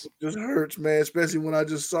 Yes. It just hurts, man, especially when I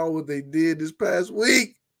just saw what they did this past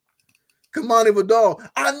week. Kamani Vidal,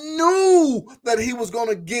 I knew that he was going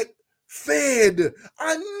to get fed.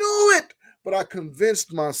 I knew it. But I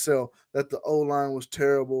convinced myself that the O-line was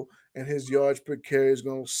terrible and his yards per carry is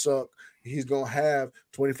going to suck. He's going to have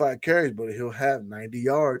 25 carries, but he'll have 90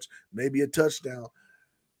 yards, maybe a touchdown.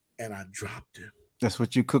 And I dropped him. That's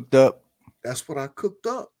what you cooked up. That's what I cooked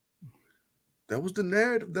up. That was the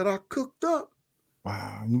narrative that I cooked up.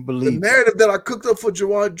 Wow. You The believe narrative that I cooked up for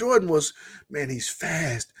Gerard Jordan was, man, he's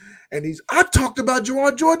fast. And I talked about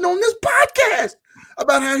Gerard Jordan on this podcast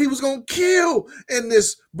about how he was going to kill in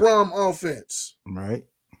this Brom offense. right?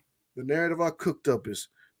 The narrative I cooked up is,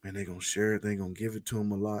 man, they're going to share it. They're going to give it to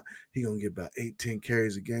him a lot. He's going to get about 8-10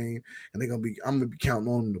 carries a game. And I'm going to be counting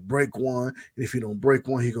on him to break one. And if he don't break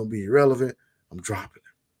one, he's going to be irrelevant. I'm dropping him.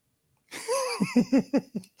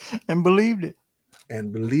 And believed it.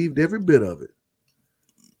 And believed every bit of it.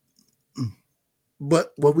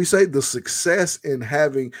 But what we say, the success in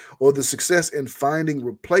having or the success in finding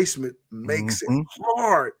replacement makes it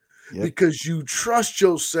hard Yep. because you trust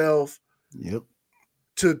yourself Yep.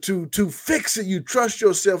 to fix it. You trust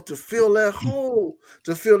yourself to fill that hole,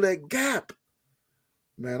 to fill that gap.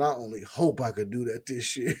 Man, I only hope I could do that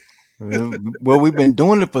this year. Well, we've been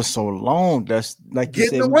doing it for so long. That's like you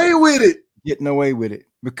Getting said, away with it. getting away with it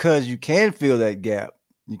because you can fill that gap.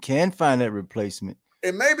 You can find that replacement.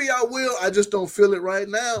 And maybe I will. I just don't feel it right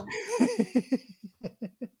now.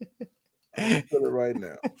 I feel it right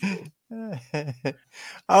now.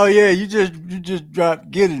 Oh yeah, you just dropped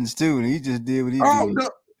Giddens too, and he just did what he Oh, did. no.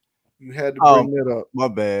 You had to bring that up. My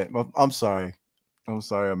bad. I'm sorry. I'm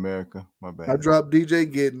sorry, America. My bad. I dropped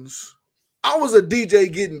DJ Giddens. I was a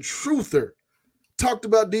DJ Giddens truther. Talked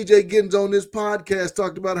about DJ Giddens on this podcast.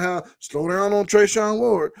 Talked about how slow down on Trayshawn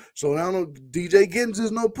Ward. Slow down on DJ Giddens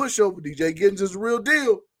is no pushover. DJ Giddens is the real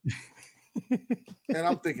deal. And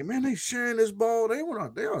I'm thinking, man, they sharing this ball. They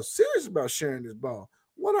are serious about sharing this ball.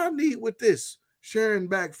 What I need with this sharing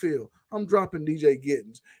backfield, I'm dropping DJ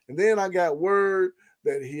Giddens. And then I got word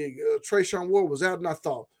that Trayshawn Ward was out, and I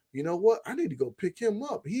thought, you know what? I need to go pick him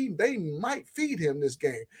up. They might feed him this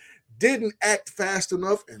game. Didn't act fast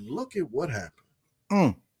enough, and look at what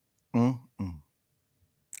happened.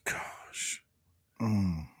 Gosh.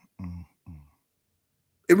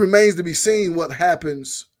 It remains to be seen what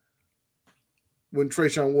happens when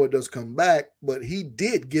Trayshawn Ward does come back, but he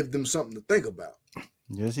did give them something to think about.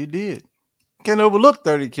 Yes, he did. Can't overlook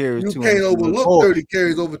 30 carries. You 200, can't overlook 4. 30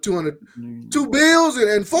 carries over 200. 2 bills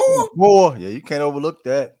and 4? 4. Yeah, you can't overlook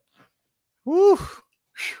that. Woo.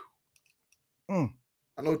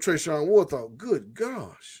 I know Trayshawn Ward thought, good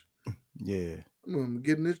gosh. Yeah. I'm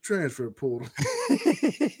getting this transfer portal.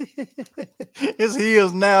 It's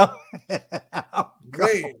heels now. Oh,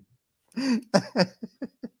 Man,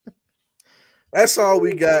 that's all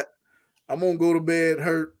we got. I'm gonna go to bed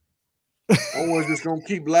hurt. I was just gonna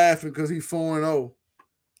keep laughing because he's 4-0.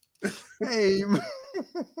 Hey, man.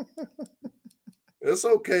 It's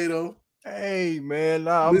okay though. Hey, man.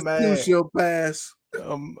 Nah, I'm This too mad. shall pass.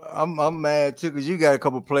 I'm mad too because you got a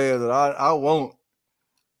couple players that I want.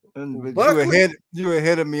 But Buckley? you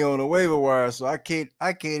ahead of me on the waiver wire, so I can't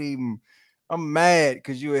even. I'm mad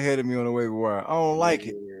because you ahead of me on the waiver wire. I don't like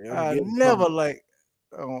it. Yeah, I'm I getting never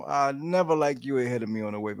something. like you ahead of me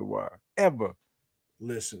on the waiver wire ever.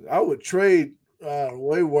 Listen, I would trade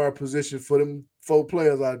waiver wire position for them 4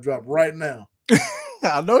 players I dropped right now.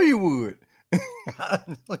 I know you would. I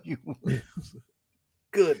know you would.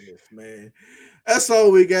 Goodness, man. That's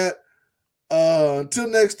all we got. Until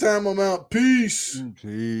next time, I'm out. Peace.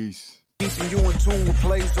 Peace. Keeping you in tune with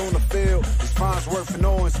plays on the field. It's Farnsworth and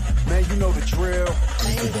Owens. Man, you know the drill.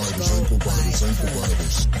 Ankle biters, ankle biters, ankle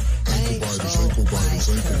biters. Ankle biters, ankle biters,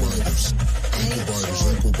 ankle biters. Ankle biters,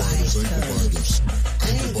 ankle biters, ankle biters.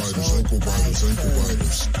 Ankle biters, ankle biters, ankle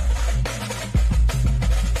biters.